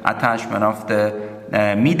the attachment of the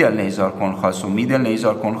middle nasal concha. So middle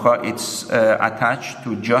nasal concha, it's attached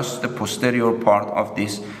to just the posterior part of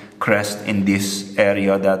this crest in this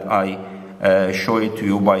area that I show it to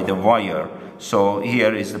you by the wire. So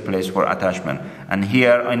here is the place for attachment, and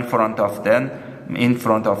here in front of them,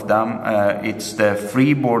 it's the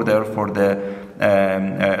free border for the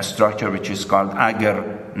structure which is called agar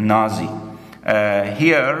nazi.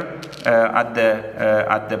 Here at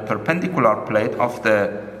the perpendicular plate of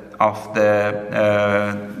the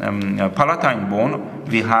palatine bone,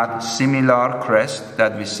 we had similar crest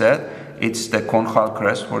that we said. It's the conchal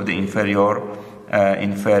crest for the inferior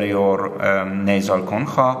nasal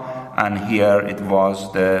concha, and here it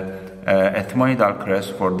was the ethmoidal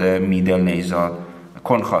crest for the middle nasal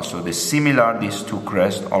concha. So these two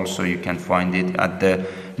crests also you can find it at the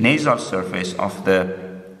nasal surface of the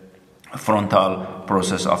frontal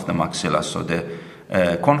process of the maxilla. So the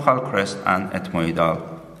conchal crest and ethmoidal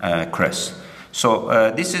crest.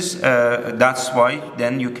 So this is that's why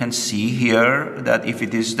then you can see here that if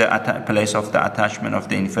it is the place of the attachment of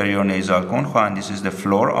the inferior nasal concha, and this is the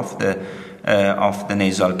floor of the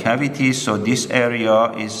nasal cavity. So this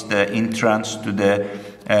area is the entrance to the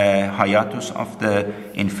hiatus of the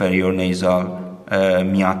inferior nasal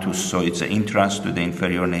meatus. So it's an entrance to the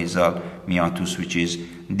inferior nasal meatus, which is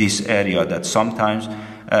this area that sometimes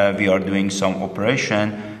we are doing some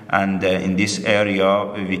operation, and in this area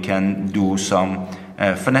we can do some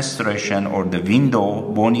fenestration or the window,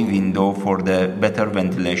 bony window, for the better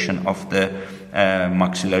ventilation of the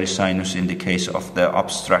maxillary sinus in the case of the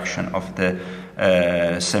obstruction of the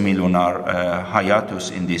semilunar hiatus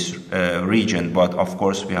in this region. But of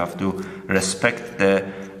course we have to respect the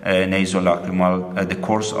nasolacrimal, the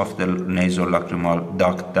course of the nasolacrimal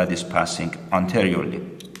duct that is passing anteriorly.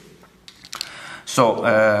 So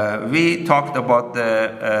we talked about the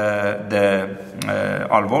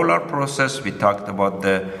alveolar process, we talked about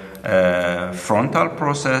the frontal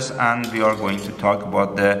process, and we are going to talk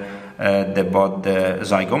about the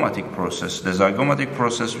zygomatic process. The zygomatic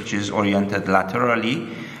process, which is oriented laterally,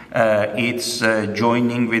 it's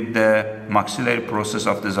joining with the maxillary process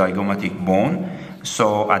of the zygomatic bone.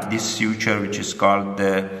 So at this suture, which is called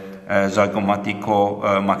the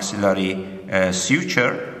zygomatico-maxillary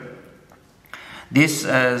suture, this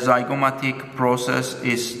zygomatic process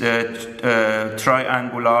is the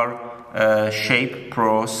triangular shape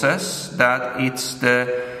process, that it's the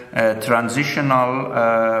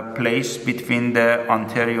transitional place between the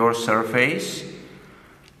anterior surface,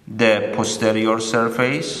 the posterior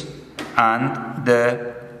surface, and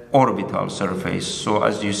the orbital surface. So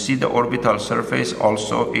as you see, the orbital surface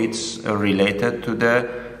also it's related to the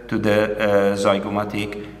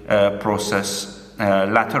zygomatic process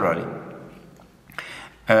laterally.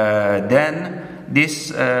 Then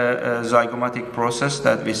this zygomatic process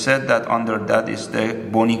that we said that under that is the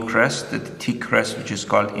bony crest, the thick crest, which is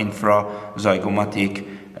called infrazygomatic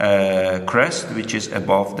crest, which is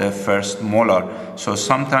above the first molar. So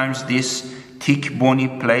sometimes this thick bony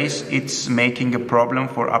place, it's making a problem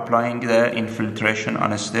for applying the infiltration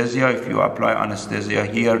anesthesia. If you apply anesthesia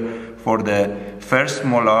here for the first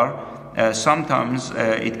molar, sometimes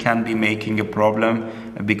it can be making a problem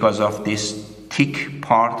because of this thick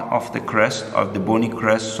part of the crest, of the bony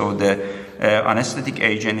crest. So the anesthetic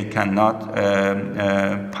agent, it cannot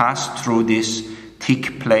pass through this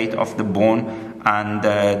thick plate of the bone, and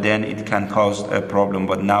then it can cause a problem.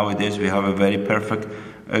 But nowadays we have a very perfect,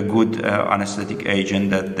 good anesthetic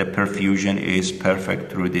agent, that the perfusion is perfect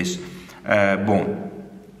through this bone.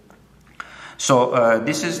 So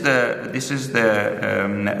this is the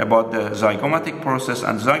about the zygomatic process,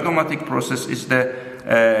 and zygomatic process is the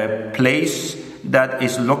place that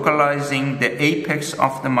is localizing the apex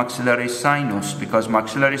of the maxillary sinus, because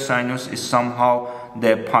maxillary sinus is somehow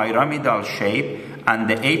the pyramidal shape, and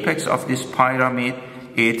the apex of this pyramid,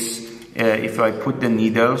 it's if I put the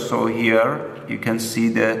needle, so here you can see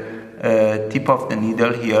the tip of the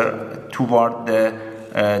needle here toward the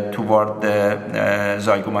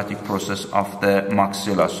zygomatic process of the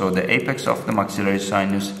maxilla. So the apex of the maxillary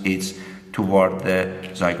sinus is toward the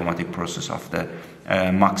zygomatic process of the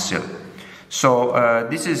maxilla. So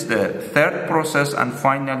this is the third process, and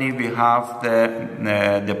finally we have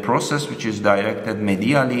the process which is directed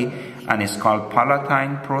medially, and it's called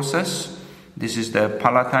palatine process. This is the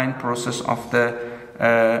palatine process of the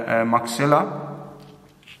maxilla.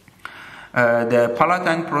 The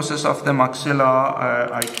palatine process of the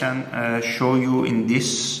maxilla I can show you in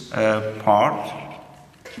this part,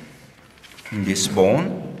 in this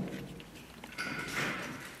bone.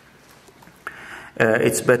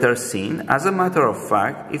 It's better seen. As a matter of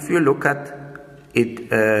fact, if you look at it,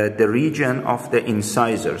 the region of the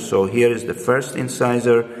incisor, so here is the first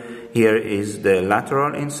incisor, here is the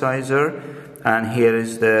lateral incisor, and here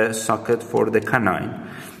is the socket for the canine.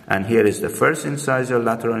 And here is the first incisor,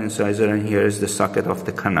 lateral incisor, and here is the socket of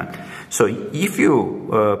the canine. So if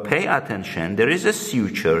you pay attention, there is a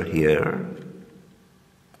suture here.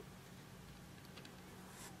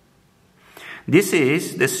 This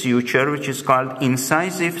is the suture which is called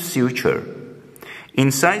incisive suture.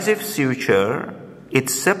 Incisive suture,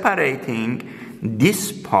 it's separating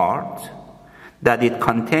this part that it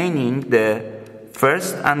containing the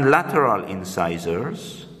first and lateral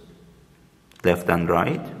incisors, left and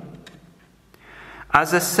right,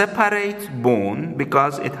 as a separate bone,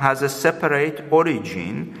 because it has a separate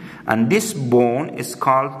origin, and this bone is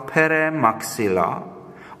called premaxilla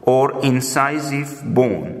or incisive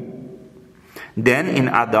bone. Then in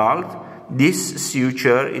adult, this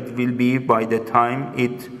suture, it will be by the time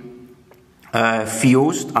it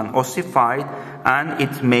fused and ossified, and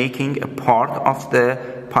it making a part of the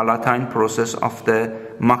palatine process of the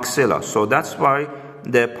maxilla. So that's why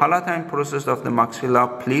the palatine process of the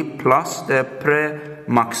maxilla plus the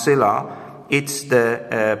premaxilla, it's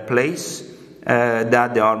the place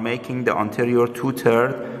that they are making the anterior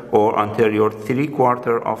 2/3 or anterior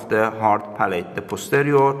 3/4 of the hard palate. The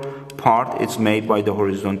posterior part is made by the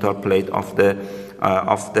horizontal plate of the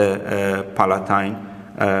palatine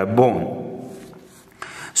bone.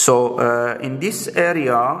 So in this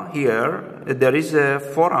area here, there is a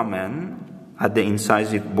foramen at the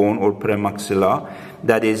incisive bone or premaxilla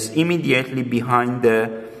that is immediately behind the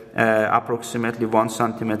approximately 1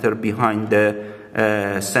 centimeter behind the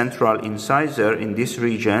central incisor. In this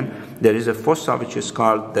region, there is a fossa which is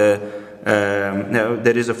called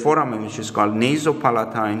there is a foramen which is called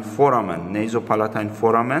nasopalatine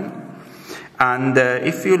foramen. And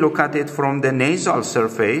if you look at it from the nasal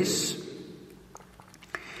surface,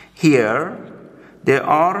 here there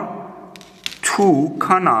are 2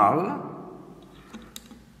 canals.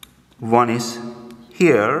 One is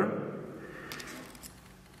here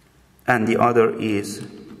and the other is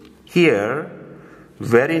here.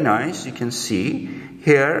 Very nice, you can see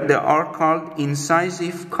here they are called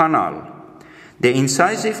incisive canal. The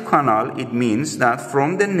incisive canal, it means that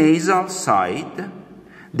from the nasal side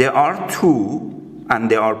there are 2 and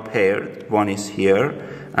they are paired. One is here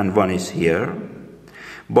and one is here.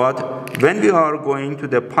 But when we are going to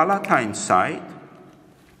the palatine side,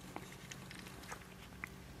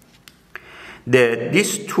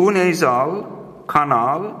 these 2 nasal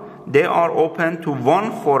canal, they are open to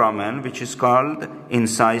 1 foramen which is called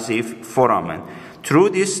incisive foramen.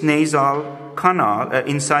 Through this nasal canal,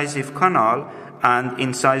 incisive canal and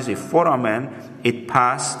incisive foramen, it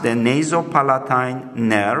passes the nasopalatine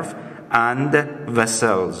nerve and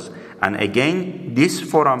vessels. And again, this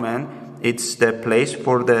foramen, it's the place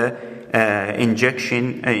for the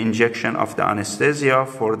injection of the anesthesia,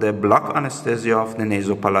 for the block anesthesia of the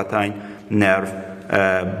nasopalatine nerve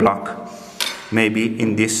block. Maybe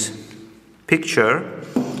in this picture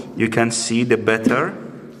you can see the better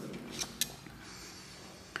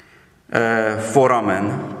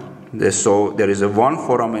foramen. So there is a 1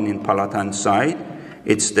 foramen in palatine side,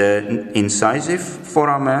 it's the incisive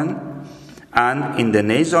foramen. And in the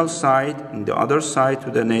nasal side, in the other side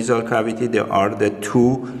to the nasal cavity, there are the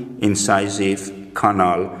 2 incisive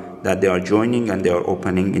canal that they are joining and they are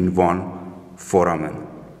opening in 1 foramen.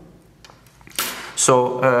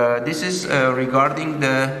 So this is regarding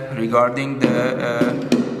the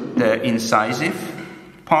incisive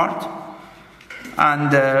part,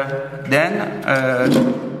 and then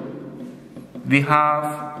we have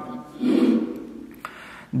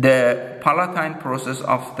the palatine process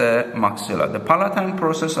of the maxilla. The palatine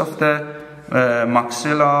process of the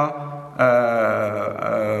maxilla,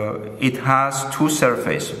 it has 2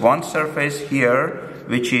 surfaces. One surface here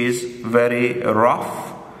which is very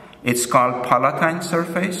rough, it's called palatine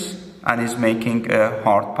surface, and is making a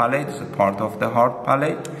hard palate. It's a part of the hard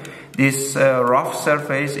palate. This rough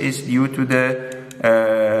surface is due to the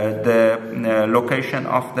location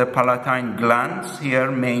of the palatine glands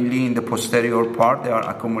here, mainly in the posterior part. There are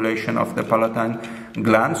accumulation of the palatine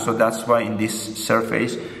glands, so that's why in this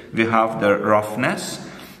surface we have the roughness.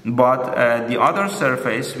 But the other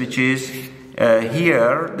surface, which is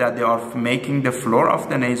here, that they are making the floor of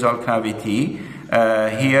the nasal cavity,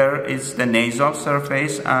 here is the nasal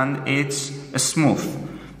surface and it's smooth.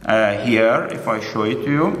 Here, if I show it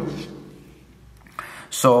to you,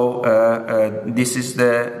 so this is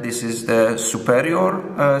the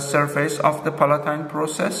superior surface of the palatine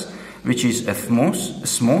process, which is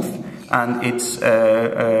smooth, and it's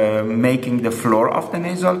making the floor of the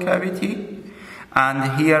nasal cavity. And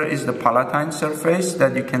here is the palatine surface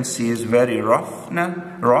that you can see is very rough,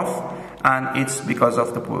 and it's because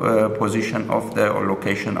of the position of the or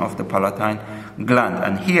location of the palatine gland.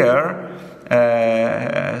 And here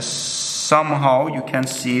somehow you can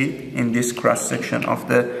see in this cross section of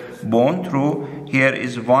the bone through here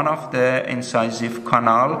is one of the incisive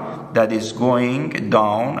canal that is going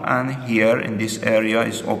down, and here in this area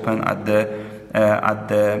is open at the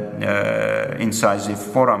incisive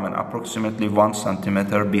foramen, approximately 1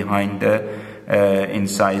 centimeter behind the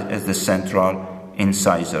the central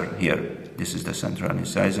incisor. Here, this is the central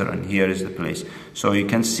incisor, and here is the place. So you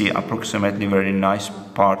can see approximately very nice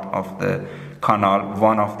part of the canal,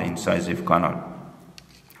 one of the incisive canal.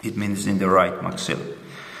 It means in the right maxilla.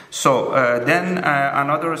 So then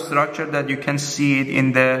another structure that you can see it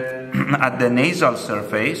in the at the nasal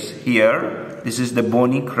surface here. This is the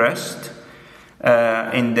bony crest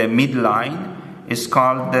in the midline. Is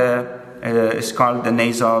called the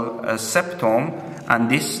nasal septum, and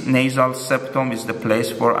this nasal septum is the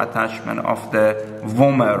place for attachment of the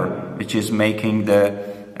vomer, which is making the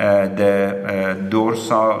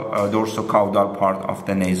dorsocaudal part of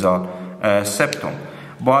the nasal septum.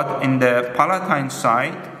 But in the palatine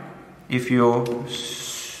side, if you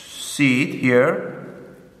see it here,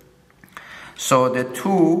 so the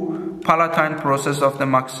two palatine process of the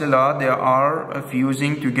maxilla, they are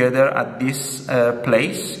fusing together at this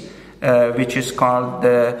place, which is called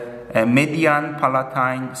the median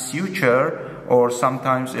palatine suture, or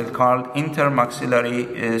sometimes it's called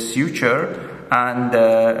intermaxillary suture, and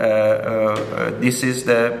this is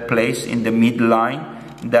the place in the midline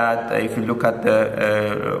that, if you look at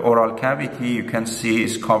the oral cavity, you can see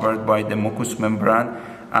is covered by the mucous membrane,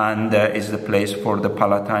 and is the place for the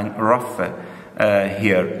palatine raphe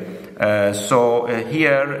here. So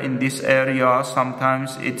here in this area,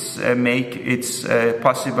 sometimes it's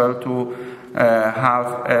possible to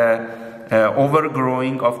have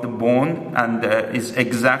overgrowing of the bone, and is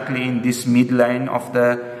exactly in this midline of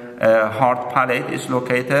the hard palate is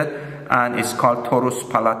located, and it's called torus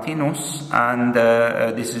palatinus, and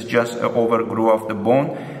this is just an overgrowth of the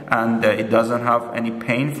bone, and it doesn't have any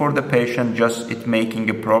pain for the patient, just it making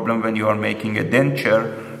a problem when you are making a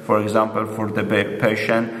denture, for example, for the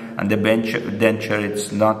patient, and the denture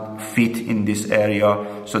it's not fit in this area,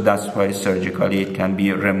 so that's why surgically it can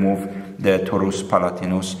be removed, the torus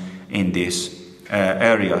palatinus in this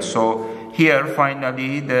area. So here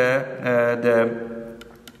finally the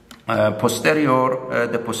posterior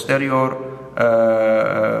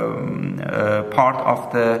part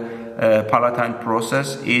of the palatine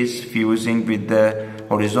process is fusing with the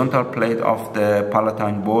horizontal plate of the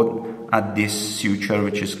palatine bone at this suture,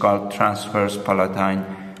 which is called transverse palatine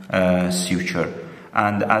suture.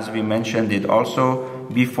 And as we mentioned it also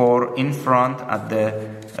before, in front at the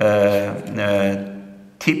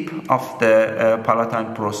tip of the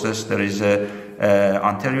palatine process, there is a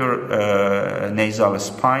anterior nasal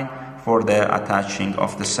spine for the attaching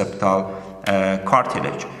of the septal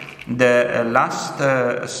cartilage. The last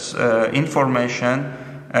information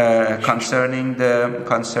concerning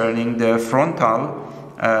the frontal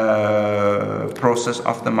process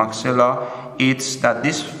of the maxilla, it's that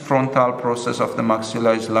this frontal process of the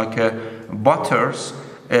maxilla is like butters.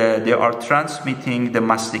 They are transmitting the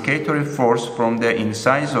masticatory force from the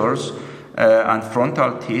incisors and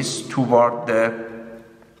frontal teeth toward the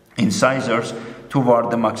incisors, toward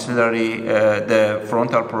the maxillary, the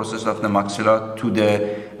frontal process of the maxilla to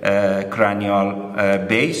the cranial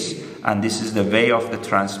base, and this is the way of the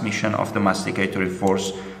transmission of the masticatory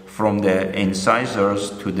force from the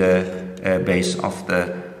incisors to the base of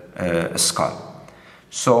the skull.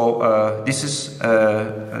 So this is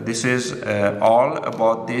all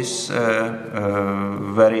about this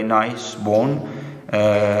very nice bone,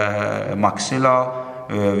 maxilla,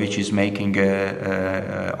 which is making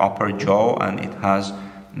a upper jaw, and it has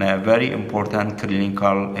a very important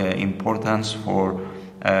clinical importance for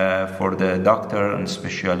the doctor, and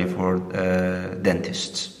especially for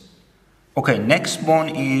dentists. Okay, next bone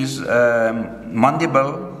is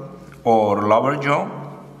mandible or lower jaw.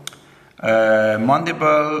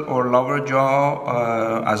 Mandible or lower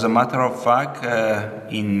jaw, as a matter of fact,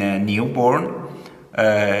 in newborn,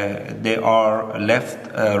 they are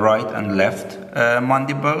left, right and left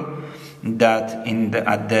mandible, that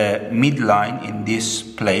at the midline in this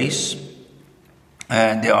place,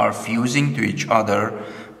 they are fusing to each other.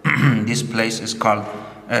 This place is called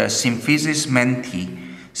symphysis menti.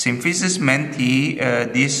 Symphysis menti,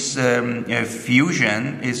 this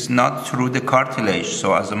fusion is not through the cartilage.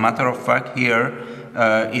 So as a matter of fact here,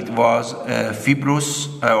 it was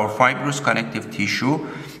fibrous connective tissue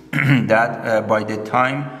that by the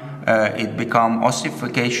time it become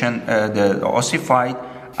ossified,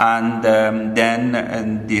 and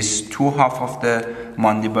then these two half of the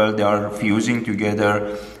mandible, they are fusing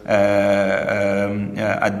together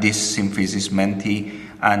at this symphysis menti.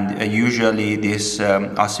 And usually this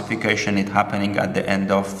ossification is happening at the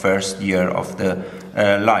end of first year of the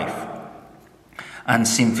life. And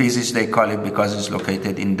symphysis they call it because it's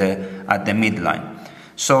located at the midline.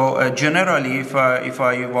 So generally, if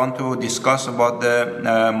I want to discuss about the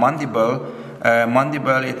mandible,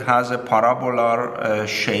 it has a parabolar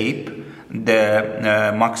shape.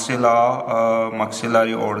 The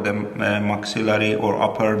maxillary or the maxillary or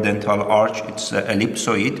upper dental arch, it's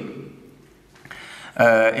ellipsoid.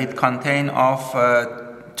 It contains of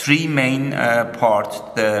three main parts: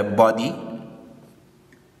 the body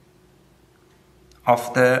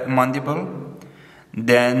of the mandible,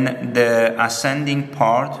 then the ascending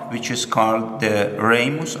part, which is called the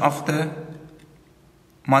ramus of the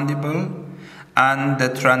mandible, and the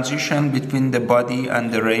transition between the body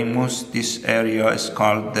and the ramus. This area is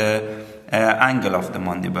called the angle of the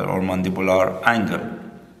mandible, or mandibular angle.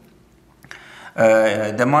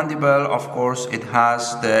 The mandible, of course, it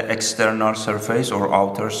has the external surface or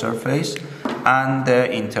outer surface and the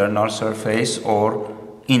internal surface or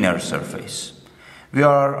inner surface.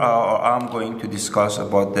 I'm going to discuss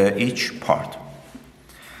about each part.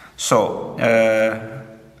 So,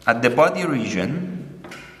 at the body region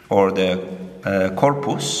or the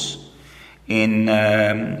corpus, in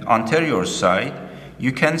anterior side,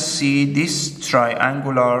 you can see this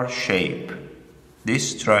triangular shape.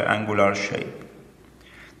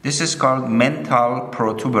 This is called mental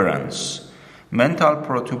protuberance. Mental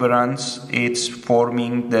protuberance, it's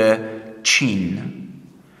forming the chin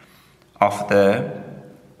of the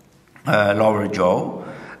lower jaw,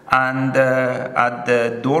 and at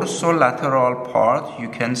the dorsolateral part you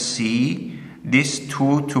can see these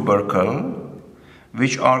two tubercles,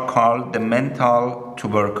 which are called the mental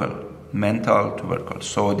tubercle.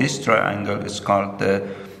 So this triangle is called the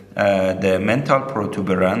mental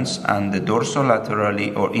protuberance, and the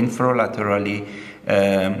dorsolaterally or inferolaterally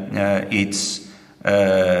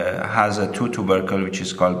has a two tubercle, which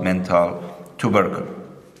is called mental tubercle.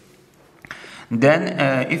 Then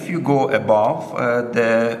if you go above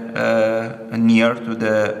near to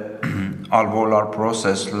the alveolar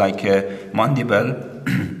process, like a mandible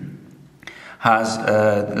has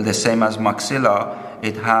the same as maxilla,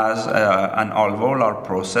 it has an alveolar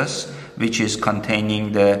process which is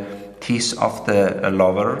containing the teeth of the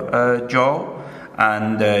lower jaw,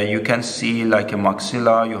 and you can see, like a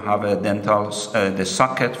maxilla, you have a dental the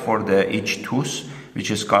socket for each tooth, which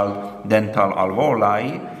is called dental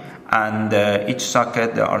alveoli, and each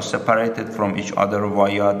socket, they are separated from each other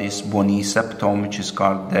via this bony septum, which is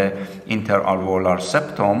called the interalveolar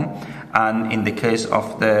septum. And in the case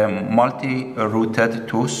of the multi-rooted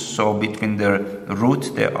tooth, so between the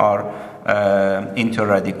root, they are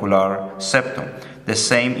interradicular septum. The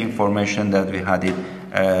same information that we had it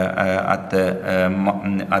at the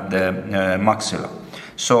maxilla.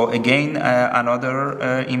 So again,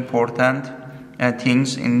 another important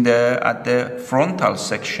things at the frontal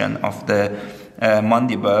section of the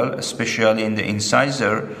mandible, especially in the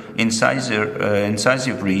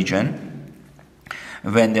incisive region.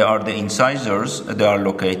 When they are the incisors, they are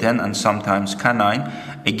located, and sometimes canine.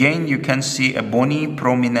 Again, you can see a bony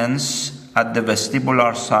prominence at the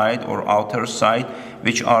vestibular side or outer side,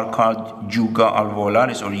 which are called juga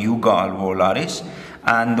alveolaris or yuga alveolaris,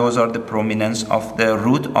 and those are the prominence of the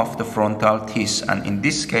root of the frontal teeth. And in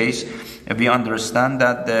this case, we understand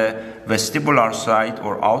that the vestibular side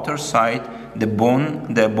or outer side, the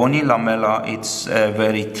bony lamella, it's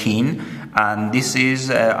very thin, and this is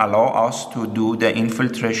allow us to do the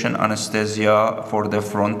infiltration anesthesia for the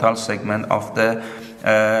frontal segment of the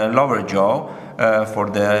lower jaw for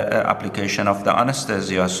the application of the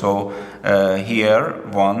anesthesia. So here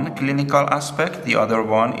one clinical aspect, the other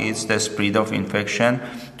one is the spread of infection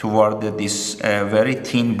toward this very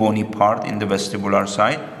thin bony part in the vestibular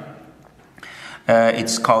side.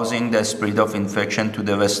 It's causing the spread of infection to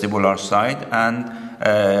the vestibular side and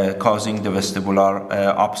causing the vestibular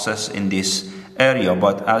abscess in this area.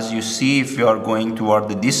 But as you see, if you are going toward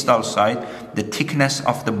the distal side, the thickness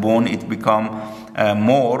of the bone, it become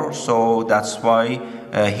more. So that's why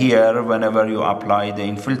here, whenever you apply the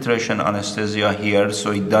infiltration anesthesia here, so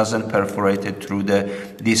it doesn't perforate it through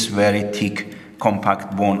this very thick,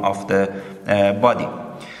 compact bone of the body.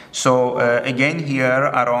 So again, here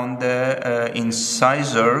around the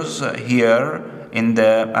incisors here in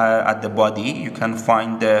at the body, you can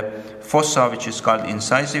find the fossa, which is called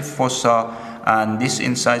incisive fossa, and this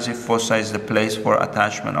incisive fossa is the place for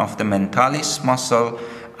attachment of the mentalis muscle,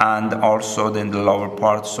 and also then the lower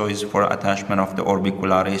part, so is for attachment of the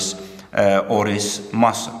orbicularis oris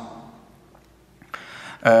muscle.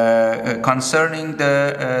 Concerning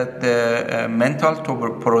the mental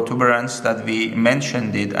protuberance that we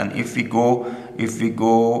mentioned it, and if we go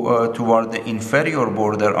toward the inferior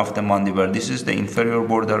border of the mandible, this is the inferior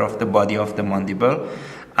border of the body of the mandible,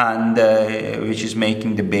 and which is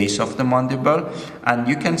making the base of the mandible, and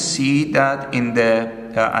you can see that in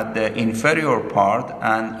at the inferior part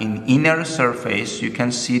and in inner surface, you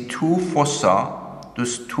can see two fossa,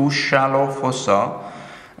 those two shallow fossa,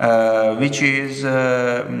 which is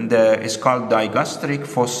called digastric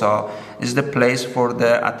fossa, is the place for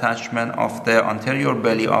the attachment of the anterior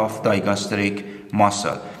belly of digastric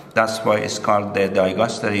muscle. That's why it's called the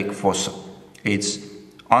digastric fossa. It's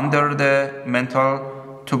under the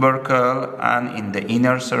mental tubercle and in the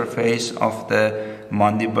inner surface of the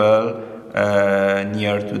mandible,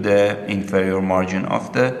 near to the inferior margin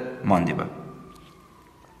of the mandible.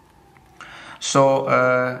 So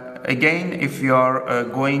again, if you are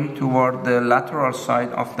going toward the lateral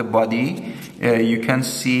side of the body, you can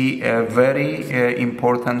see a very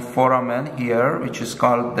important foramen here, which is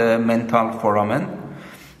called the mental foramen.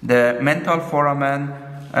 The mental foramen,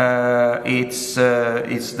 it's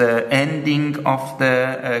the ending of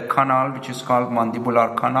the canal, which is called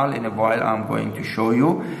mandibular canal. In a while I'm going to show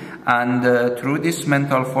you. And through this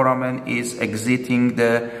mental foramen is exiting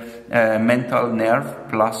the mental nerve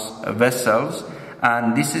plus vessels,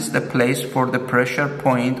 and this is the place for the pressure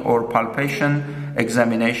point or palpation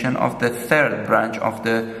examination of the third branch of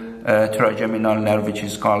the trigeminal nerve, which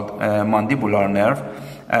is called mandibular nerve.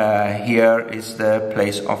 Here is the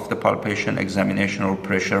place of the palpation examination or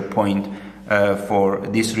pressure point for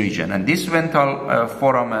this region. And this mental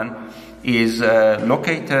foramen is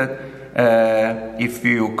located, if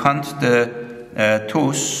you count the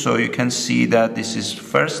tooth, so you can see that this is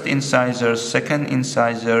first incisor, second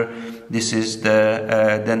incisor, this is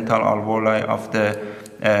the dental alveoli of the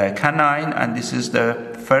canine, and this is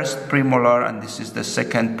the first premolar, and this is the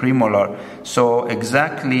second premolar. So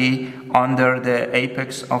exactly under the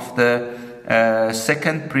apex of the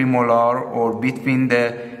second premolar, or between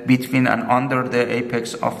and under the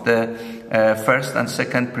apex of the first and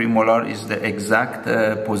second premolar, is the exact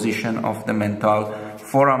position of the mental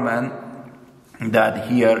foramen, that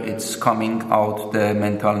here it's coming out the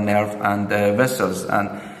mental nerve and the vessels. And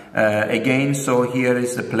again, so here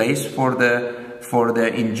is the place for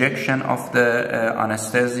the injection of the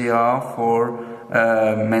anesthesia for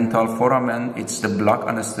mental foramen. It's the block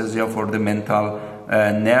anesthesia for the mental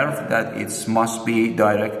nerve, that it must be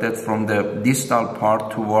directed from the distal part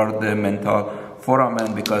toward the mental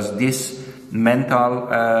foramen, because this mental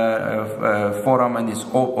foramen is,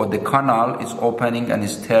 or the canal is opening and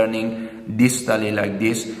is turning distally like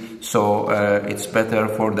this. So it's better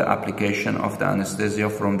for the application of the anesthesia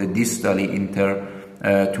from the distally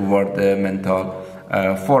toward the mental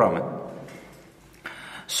foramen.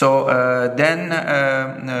 So then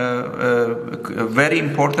very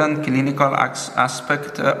important clinical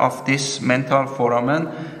aspect of this mental foramen,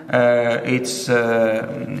 it's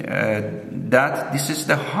that this is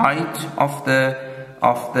the height of the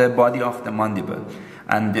body of the mandible.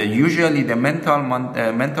 And usually the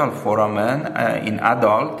mental foramen in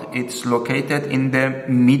adult, it's located in the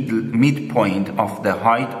midpoint of the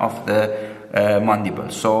height of the mandible,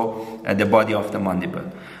 so the body of the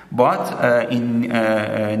mandible. But in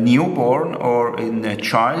newborn or in a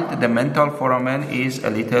child, the mental foramen is a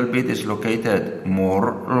little bit located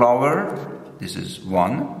more lower. This is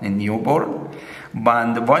one in newborn,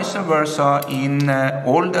 and vice versa in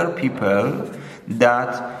older people,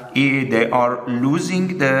 that they are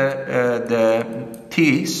losing the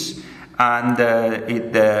teeth, and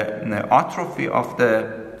the atrophy of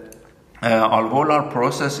the alveolar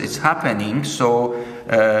process is happening. So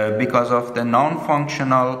because of the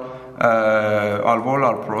non-functional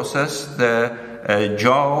alveolar process, the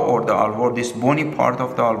jaw or the alveolar, this bony part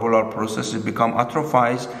of the alveolar process, has become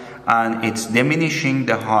atrophied, and it's diminishing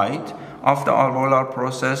the height of the alveolar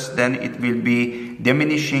process. Then it will be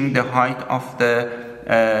diminishing the height of the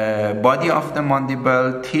body of the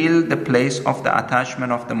mandible till the place of the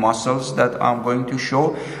attachment of the muscles that I'm going to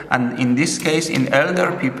show. And in this case, in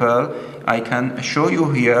elder people, I can show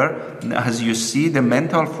you here, as you see, the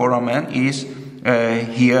mental foramen is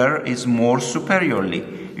here is more superiorly.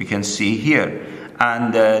 You can see here,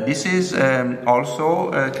 and this is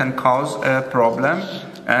also can cause a problem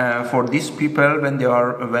for these people when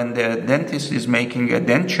the dentist is making a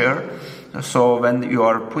denture. So when you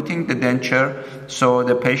are putting the denture, so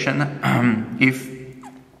the patient, if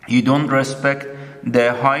you don't respect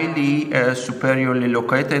the highly superiorly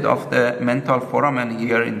located of the mental foramen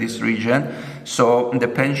here in this region, so the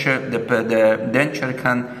denture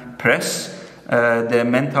can press the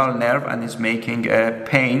mental nerve and is making a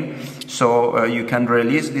pain. So you can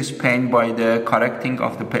release this pain by the correcting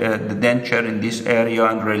of the denture in this area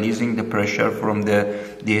and releasing the pressure from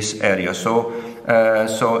this area. So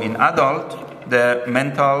in adult, the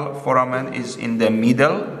mental foramen is in the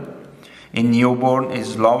middle, in newborn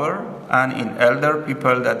is lower, and in elder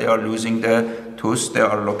people that they are losing the tooth, they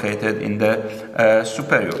are located in the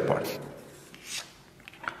superior part.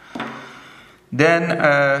 Then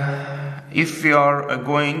if we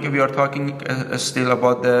are talking still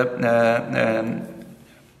about the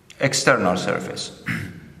external surface.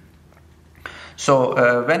 So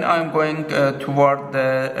when I'm going toward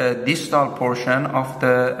the distal portion of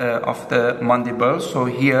the mandible, so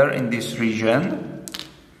here in this region,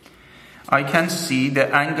 I can see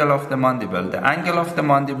the angle of the mandible. The angle of the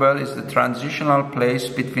mandible is the transitional place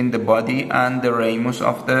between the body and the ramus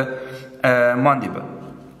of the mandible.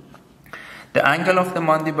 The angle of the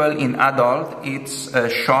mandible in adult, it's a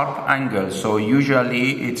sharp angle, so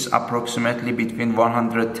usually it's approximately between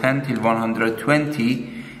 110 till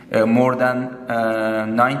 120. More than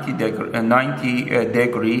 90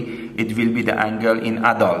 degree, it will be the angle in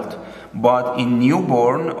adult. But in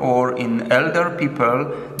newborn or in elder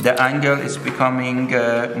people, the angle is becoming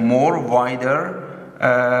more wider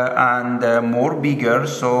and more bigger,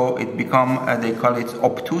 so it become they call it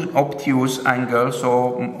obtuse angle,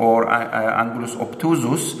 so or angulus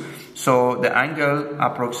obtusus. So the angle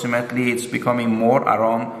approximately it's becoming more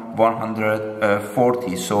around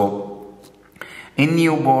 140. So in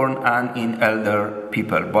newborn and in elder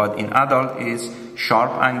people, but in adult is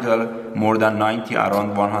sharp angle more than 90,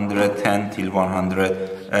 around 110 till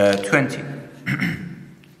 120.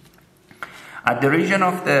 At the region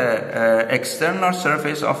of the external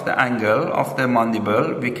surface of the angle of the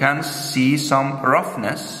mandible, we can see some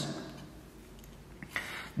roughness.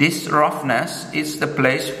 This roughness is the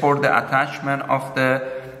place for the attachment of the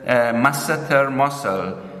masseter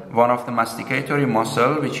muscle, one of the masticatory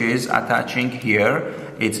muscle, which is attaching here,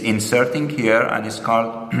 it's inserting here, and it's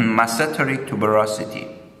called masseteric tuberosity.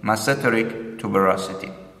 Masseteric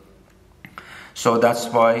tuberosity. So that's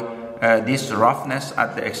why this roughness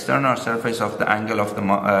at the external surface of the angle of the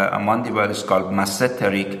mandible is called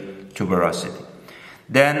masseteric tuberosity.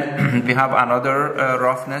 Then we have another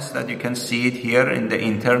roughness that you can see it here in the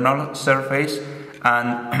internal surface,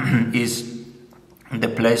 and is the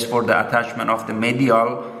place for the attachment of the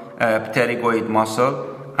medial pterygoid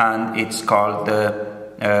muscle, and it's called the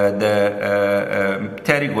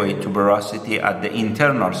pterygoid tuberosity at the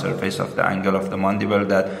internal surface of the angle of the mandible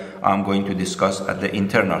that I'm going to discuss at the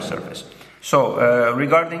internal surface. So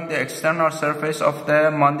regarding the external surface of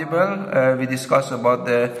the mandible, we discussed about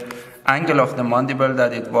the angle of the mandible,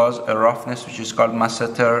 that it was a roughness which is called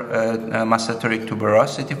masseteric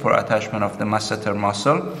tuberosity for attachment of the masseter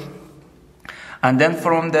muscle. And then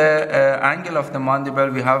from the angle of the mandible,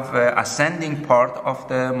 we have ascending part of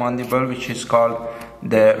the mandible, which is called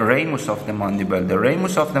the ramus of the mandible. The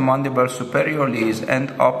ramus of the mandible superiorly is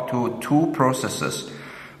end up to two processes.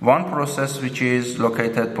 One process which is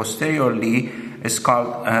located posteriorly is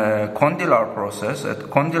called condylar process. A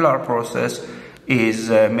condylar process is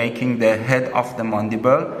making the head of the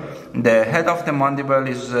mandible. The head of the mandible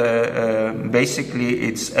is basically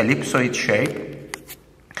it's ellipsoid shape,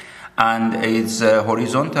 and it's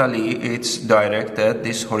horizontally it's directed.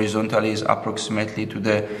 This horizontally is approximately to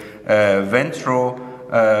the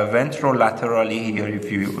ventrolaterally here, if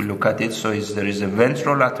you look at it. So there is a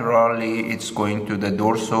ventrolaterally, it's going to the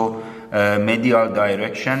dorso-medial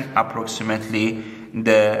direction. Approximately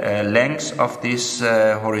the length of this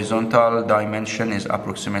horizontal dimension is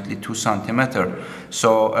approximately 2 centimeters.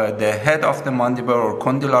 So the head of the mandible or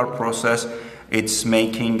condylar process, it's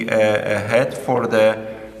making a head for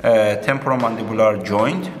the temporomandibular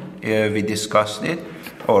joint. We discussed it,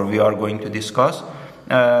 or we are going to discuss.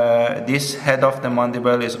 This head of the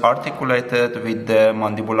mandible is articulated with the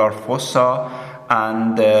mandibular fossa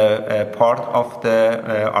and part of the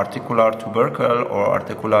articular tubercle or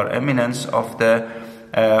articular eminence of the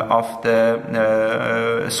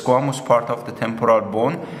squamous part of the temporal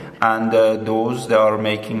bone, and those they are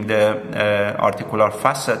making the articular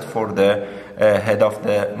facet for the head of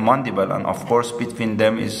the mandible. And of course between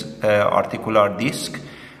them is articular disc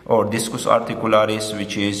or discus articularis,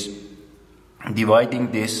 which is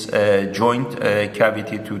dividing this joint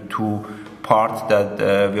cavity to two parts that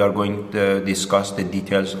we are going to discuss the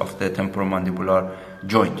details of the temporomandibular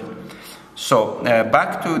joint. So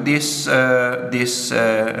back to this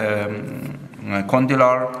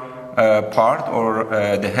condylar part or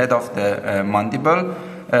the head of the mandible.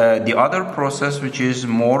 The other process which is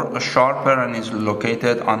more sharper and is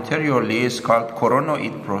located anteriorly is called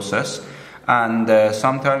coronoid process, and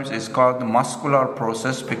sometimes it's called muscular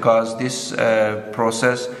process because this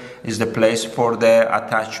process is the place for the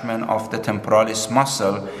attachment of the temporalis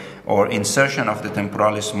muscle or insertion of the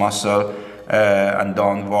temporalis muscle and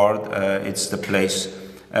downward. It's the place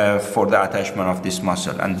for the attachment of this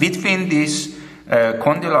muscle, and between this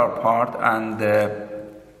condylar part and the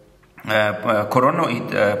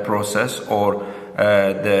coronoid process or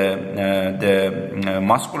the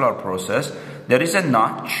muscular process, there is a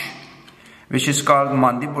notch which is called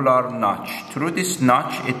mandibular notch. Through this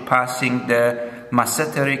notch, it passing the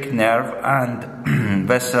masseteric nerve and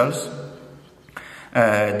vessels,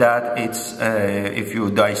 that it's, if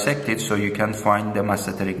you dissect it, so you can find the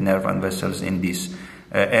masseteric nerve and vessels in this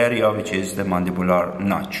area, which is the mandibular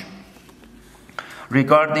notch.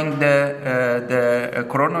 Regarding the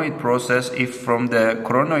chronoid process, if from the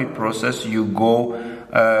chronoid process you go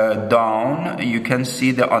down, you can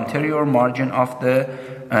see the anterior margin of the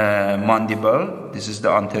mandible. This is the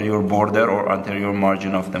anterior border or anterior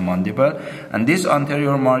margin of the mandible, and this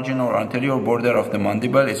anterior margin or anterior border of the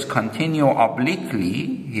mandible is continue obliquely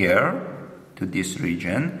here to this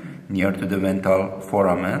region near to the ventral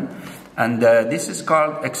foramen, and this is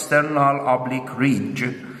called external oblique ridge.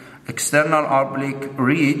 External oblique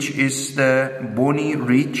ridge is the bony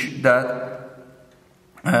ridge that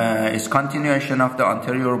is continuation of the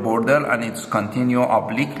anterior border, and it's continue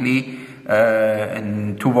obliquely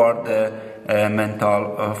toward the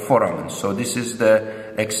mental foramen. So this is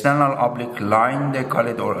the external oblique line, they call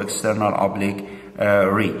it, or external oblique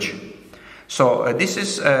ridge. So this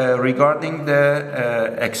is regarding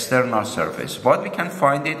the external surface. But we can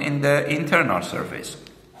find it in the internal surface.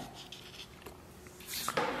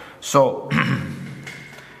 So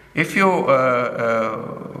if you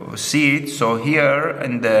see it, so here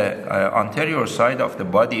in the anterior side of the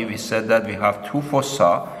body, we said that we have two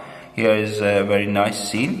fossa. Here is a very nice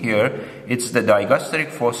scene here. It's the digastric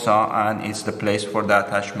fossa, and it's the place for the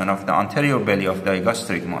attachment of the anterior belly of the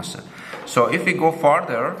digastric muscle. So if we go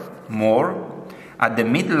further more, at the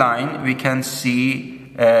midline we can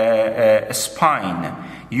see a spine.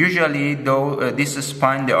 Usually, though, this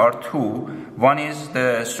spine, there are two. One is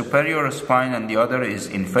the superior spine and the other is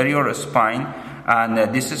inferior spine,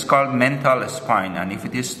 and this is called mental spine. And if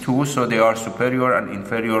it is two, so they are superior and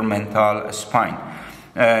inferior mental spine.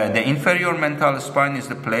 The inferior mental spine is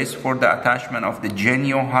the place for the attachment of the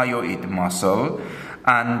geniohyoid muscle,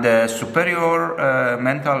 and the superior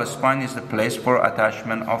mental spine is the place for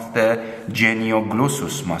attachment of the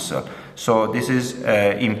genioglossus muscle. So this is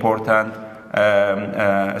important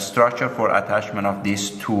structure for attachment of these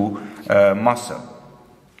two muscles.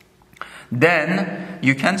 Then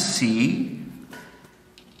you can see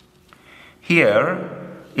here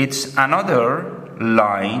it's another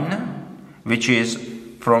line which is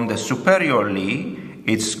from the superiorly,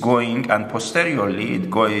 it's going, and posteriorly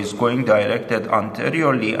it is going directed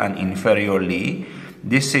anteriorly and inferiorly.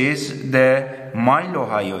 This is the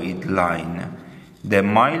mylohyoid line. The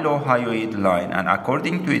mylohyoid line, and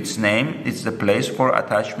according to its name, it's the place for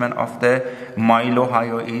attachment of the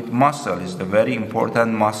mylohyoid muscle. It's the very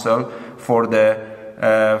important muscle for the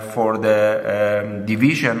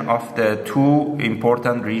division of the two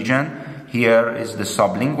important region. Here is the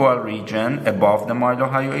sublingual region above the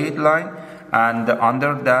mylohyoid line, and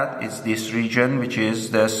under that is this region which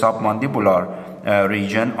is the submandibular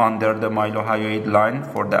region under the mylohyoid line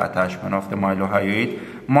for the attachment of the mylohyoid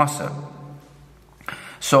muscle.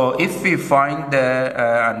 So if we find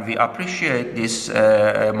and we appreciate this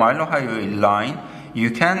mylohyoid line,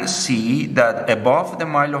 you can see that above the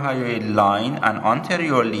mylohyoid line and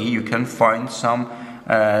anteriorly you can find some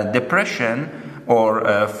depression or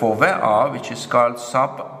fovea, which is called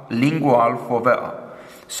sublingual fovea.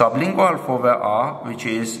 Sublingual fovea, which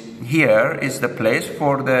is here, is the place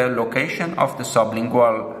for the location of the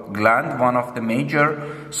sublingual gland, one of the major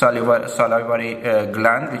salivary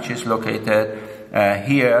gland, which is located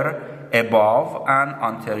here above and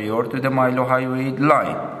anterior to the mylohyoid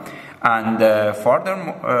line. And further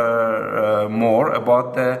more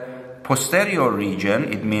about the posterior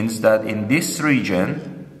region, it means that in this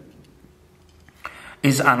region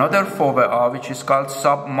is another fovea which is called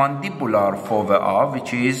submandibular fovea,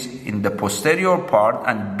 which is in the posterior part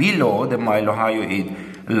and below the mylohyoid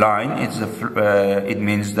line. It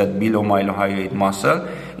means that below mylohyoid muscle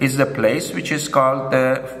is the place which is called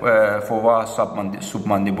the fovea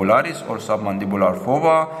submandibularis or submandibular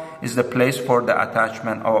fovea, is the place for the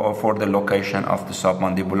attachment or for the location of the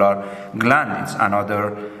submandibular gland. It's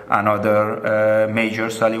another major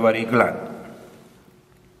salivary gland.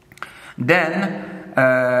 Then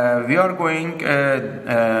we are going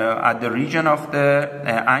at the region of the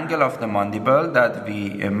angle of the mandible that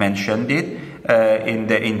we mentioned it. In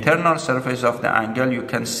the internal surface of the angle, you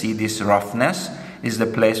can see this roughness is the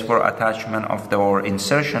place for attachment of the or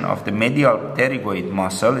insertion of the medial pterygoid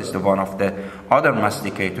muscle. Is the one of the other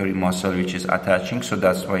masticatory muscle which is attaching, so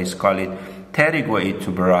that's why it's called it pterygoid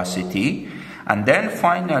tuberosity. And then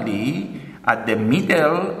finally, at the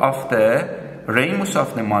middle of the ramus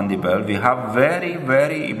of the mandible, we have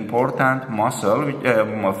very important muscle,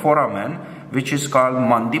 foramen, which is called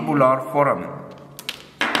mandibular foramen.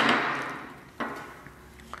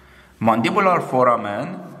 Mandibular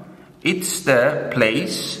foramen it's the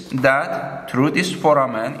place that through this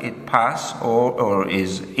foramen it pass or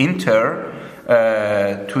is enter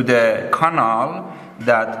to the canal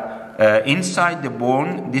that inside the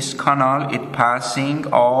bone, this canal it passing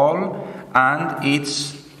all and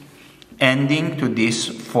it's ending to this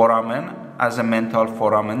foramen as a mental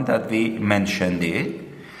foramen that we mentioned it.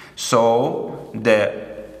 So the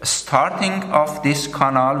starting of this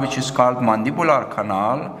canal, which is called mandibular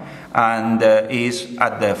canal, and is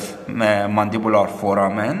at the mandibular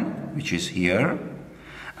foramen, which is here,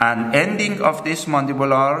 and ending of this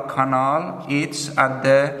mandibular canal, it's at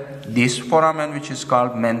this foramen, which is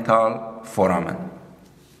called mental foramen.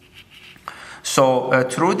 So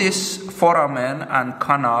through this foramen and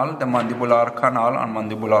canal, the mandibular canal and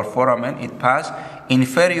mandibular foramen, it pass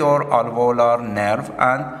inferior alveolar nerve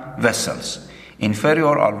and vessels.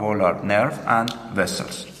 Inferior alveolar nerve and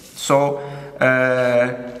vessels. So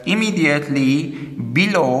immediately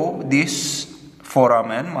below this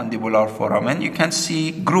foramen, mandibular foramen, you can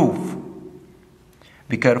see groove.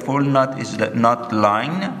 Be careful, not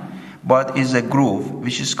line, but is a groove,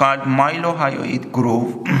 which is called mylohyoid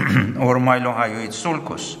groove or mylohyoid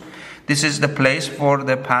sulcus. This is the place for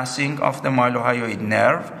the passing of the mylohyoid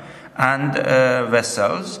nerve and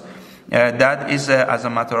vessels. That is, as a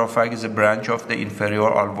matter of fact, is a branch of the inferior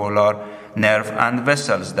alveolar nerve and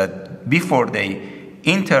vessels that before they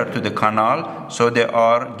enter to the canal, so they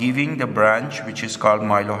are giving the branch which is called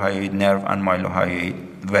mylohyoid nerve and mylohyoid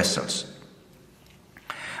vessels.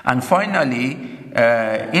 And finally,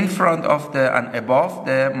 in front of and above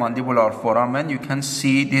the mandibular foramen, you can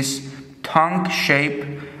see this tongue-shaped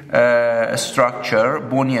structure,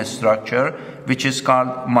 bony structure, which is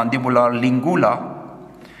called mandibular lingula.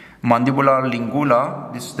 Mandibular lingula,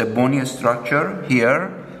 this is the bony structure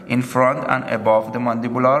here in front and above the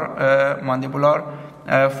mandibular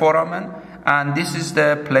foramen, and this is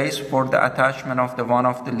the place for the attachment of one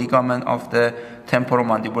of the ligament of the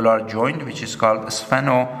temporomandibular joint, which is called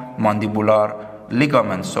sphenomandibular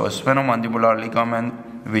ligament. So sphenomandibular ligament,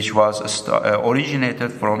 which was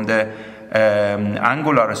originated from the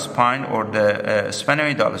angular spine or the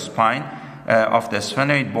sphenoidal spine of the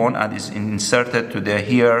sphenoid bone and is inserted to the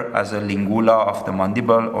here as a lingula of the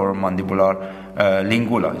mandible or mandibular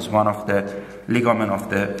lingula. Is one of the ligament of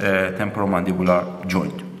the temporomandibular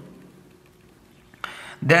joint.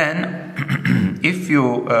 Then, if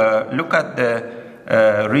you look at the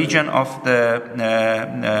region of the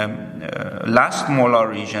last molar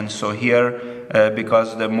region, so here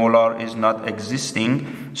because the molar is not existing,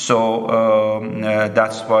 so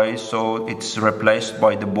that's why, so it's replaced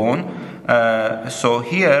by the bone. So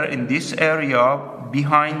here in this area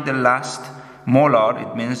behind the last molar,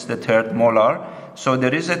 it means the third molar, so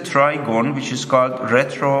there is a trigone which is called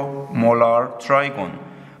retromolar trigone.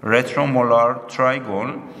 Retromolar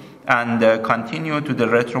trigone, and continue to the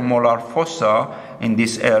retromolar fossa in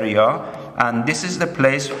this area, and this is the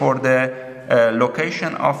place for the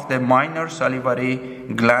location of the minor salivary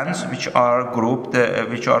glands, which are grouped,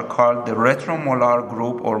 which are called the retromolar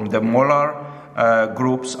group or the molar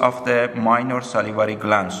groups of the minor salivary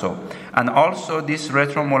glands. So, and also this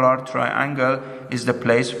retromolar triangle is the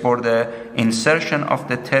place for the insertion of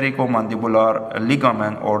the pterygomandibular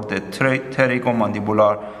ligament or the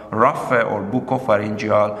pterygomandibular raphe or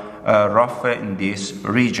bucopharyngeal raphe in this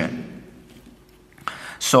region.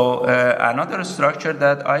 So another structure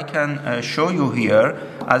that I can show you here,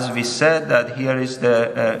 as we said that here is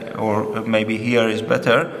the, or maybe here is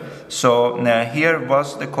better. So here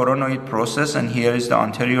was the coronoid process, and here is the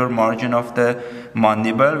anterior margin of the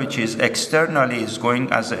mandible, which is externally is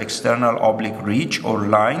going as an external oblique ridge or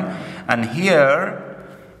line, and here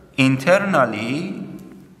internally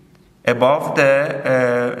above the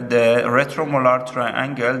retromolar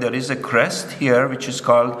triangle there is a crest here which is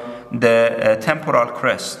called the temporal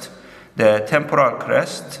crest. The temporal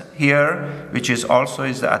crest here, which is also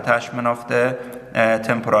is the attachment of the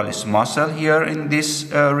temporalis muscle here in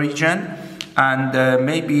this region, and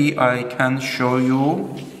maybe I can show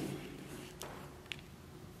you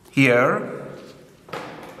here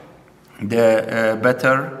the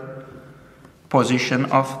better position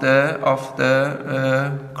of the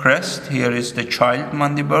crest. Here is the child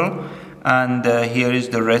mandible, and here is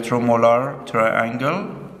the retromolar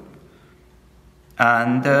triangle,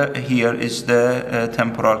 and here is the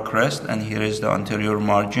temporal crest, and here is the anterior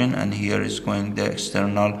margin, and here is going the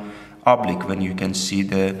external oblique. When you can see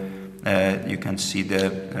the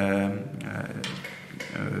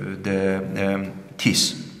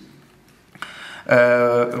teeth.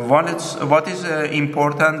 What is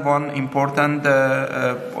important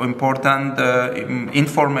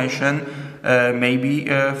information maybe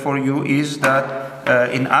for you is that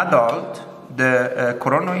in adult, the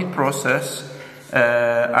choronoid process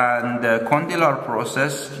and the condylar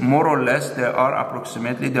process, more or less, they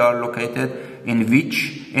are located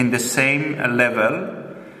in the same level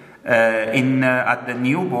at the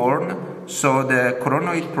newborn. So the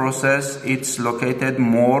choronoid process, it's located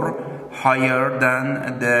more higher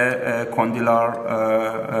than the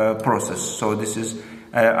condylar process. So this is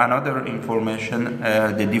another information,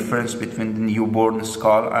 the difference between the newborn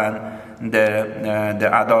skull and the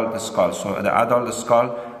adult skull. So the adult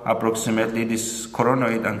skull, approximately this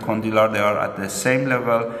choronoid and condylar, they are at the same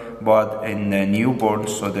level, but in the newborn,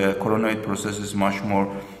 so the choronoid process is much more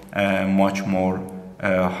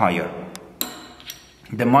higher.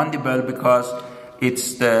 The mandible, because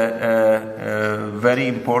it's the very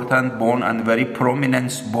important bone and very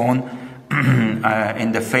prominent bone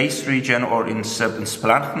in the face region or in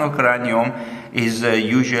Splanchnocranium, is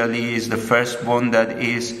usually the first bone that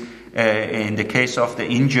is, in the case of the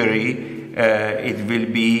injury, it will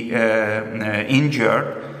be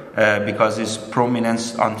injured because it's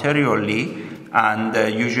prominent anteriorly, and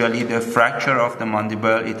usually the fracture of the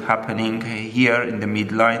mandible is happening here in the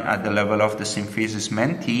midline at the level of the symphysis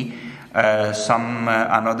menti.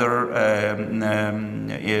 Another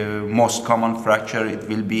most common fracture, it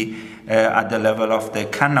will be at the level of the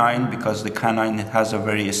canine, because the canine, it has a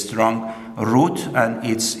very strong root, and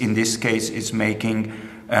it's, in this case, it's making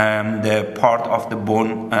the part of the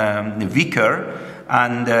bone weaker.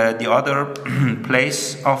 And the other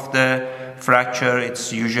place of the fracture,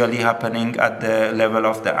 it's usually happening at the level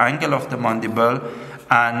of the angle of the mandible.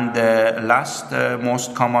 And the last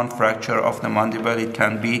most common fracture of the mandible, it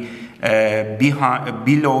can be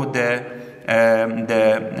below the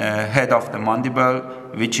head of the mandible,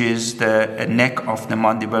 which is the neck of the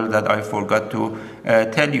mandible that I forgot to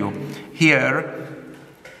tell you. Here,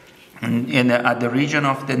 at the region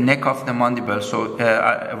of the neck of the mandible, so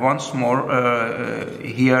once more,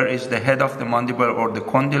 here is the head of the mandible, or the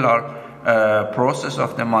condylar process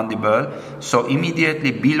of the mandible. So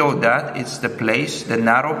immediately below that is the place, the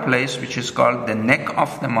narrow place, which is called the neck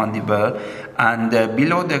of the mandible. And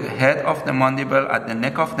below the head of the mandible, at the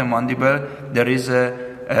neck of the mandible, there is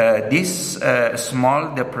this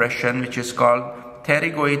small depression, which is called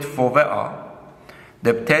pterygoid fovea.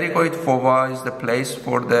 The pterygoid fovea is the place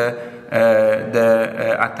for the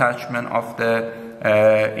attachment of the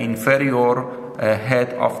inferior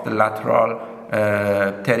head of the lateral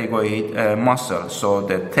pterygoid muscle. So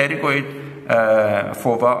the pterygoid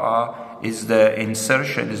fovea is the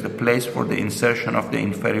insertion, is the place for the insertion of the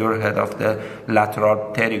inferior head of the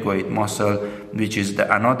lateral pterygoid muscle, which is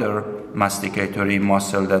another masticatory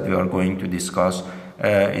muscle that we are going to discuss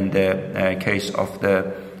in the case of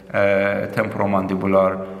the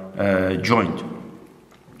temporomandibular joint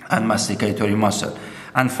and masticatory muscle.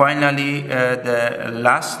 And finally, the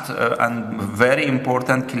last and very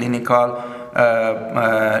important clinical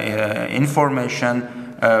information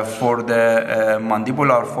for the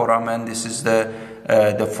mandibular foramen. This is the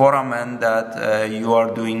foramen that you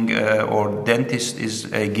are doing, or dentist is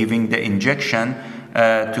giving the injection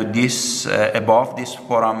to this above this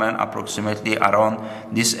foramen, approximately around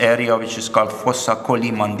this area, which is called fossa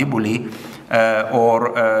colli mandibuli,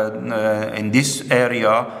 or in this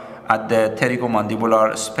area at the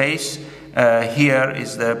pterygomandibular space. Here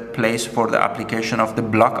is the place for the application of the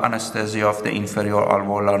block anesthesia of the inferior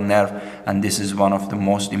alveolar nerve, and this is one of the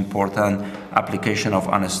most important application of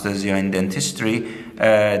anesthesia in dentistry,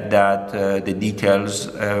 that the details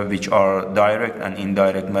which are direct and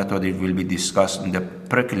indirect method, it will be discussed in the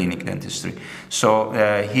preclinic dentistry. So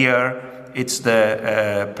here it's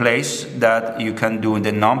the place that you can do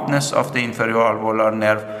the numbness of the inferior alveolar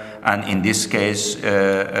nerve, and in this case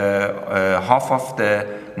half of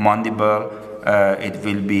the mandible, it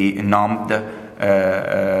will be numbed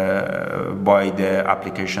by the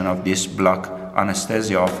application of this block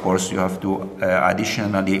anesthesia. Of course, you have to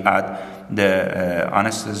additionally add the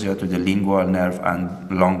anesthesia to the lingual nerve and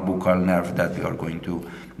long buccal nerve that we are going to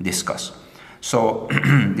discuss. So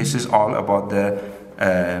this is all about the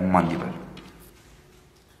mandible.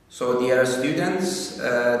 So dear students,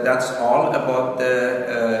 that's all about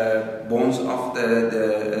the bones of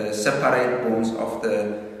the separate bones of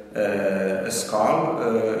the skull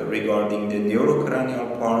regarding the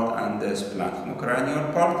neurocranial part and the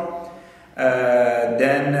splanchnocrinial part.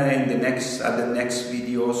 Then at the next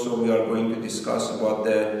video, so we are going to discuss about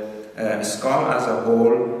the skull as a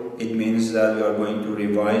whole. It means that we are going to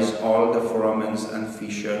revise all the foramens and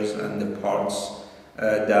fissures and the parts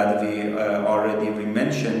that we already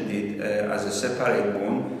mentioned it as a separate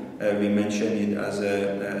bone. We mentioned it as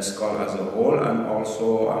a skull as a whole, and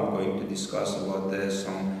also I'm going to discuss about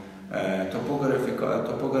some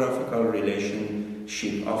topographical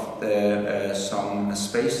relationship of the some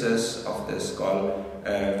spaces of the skull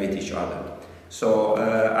with each other. So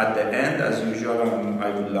at the end, as usual, I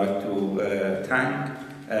would like to thank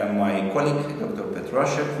my colleague, Dr.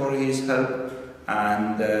 Petrashev, for his help,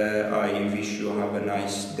 and I wish you have a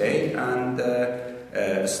nice day and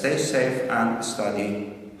stay safe and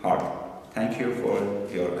study hard. Thank you for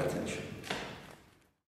your attention.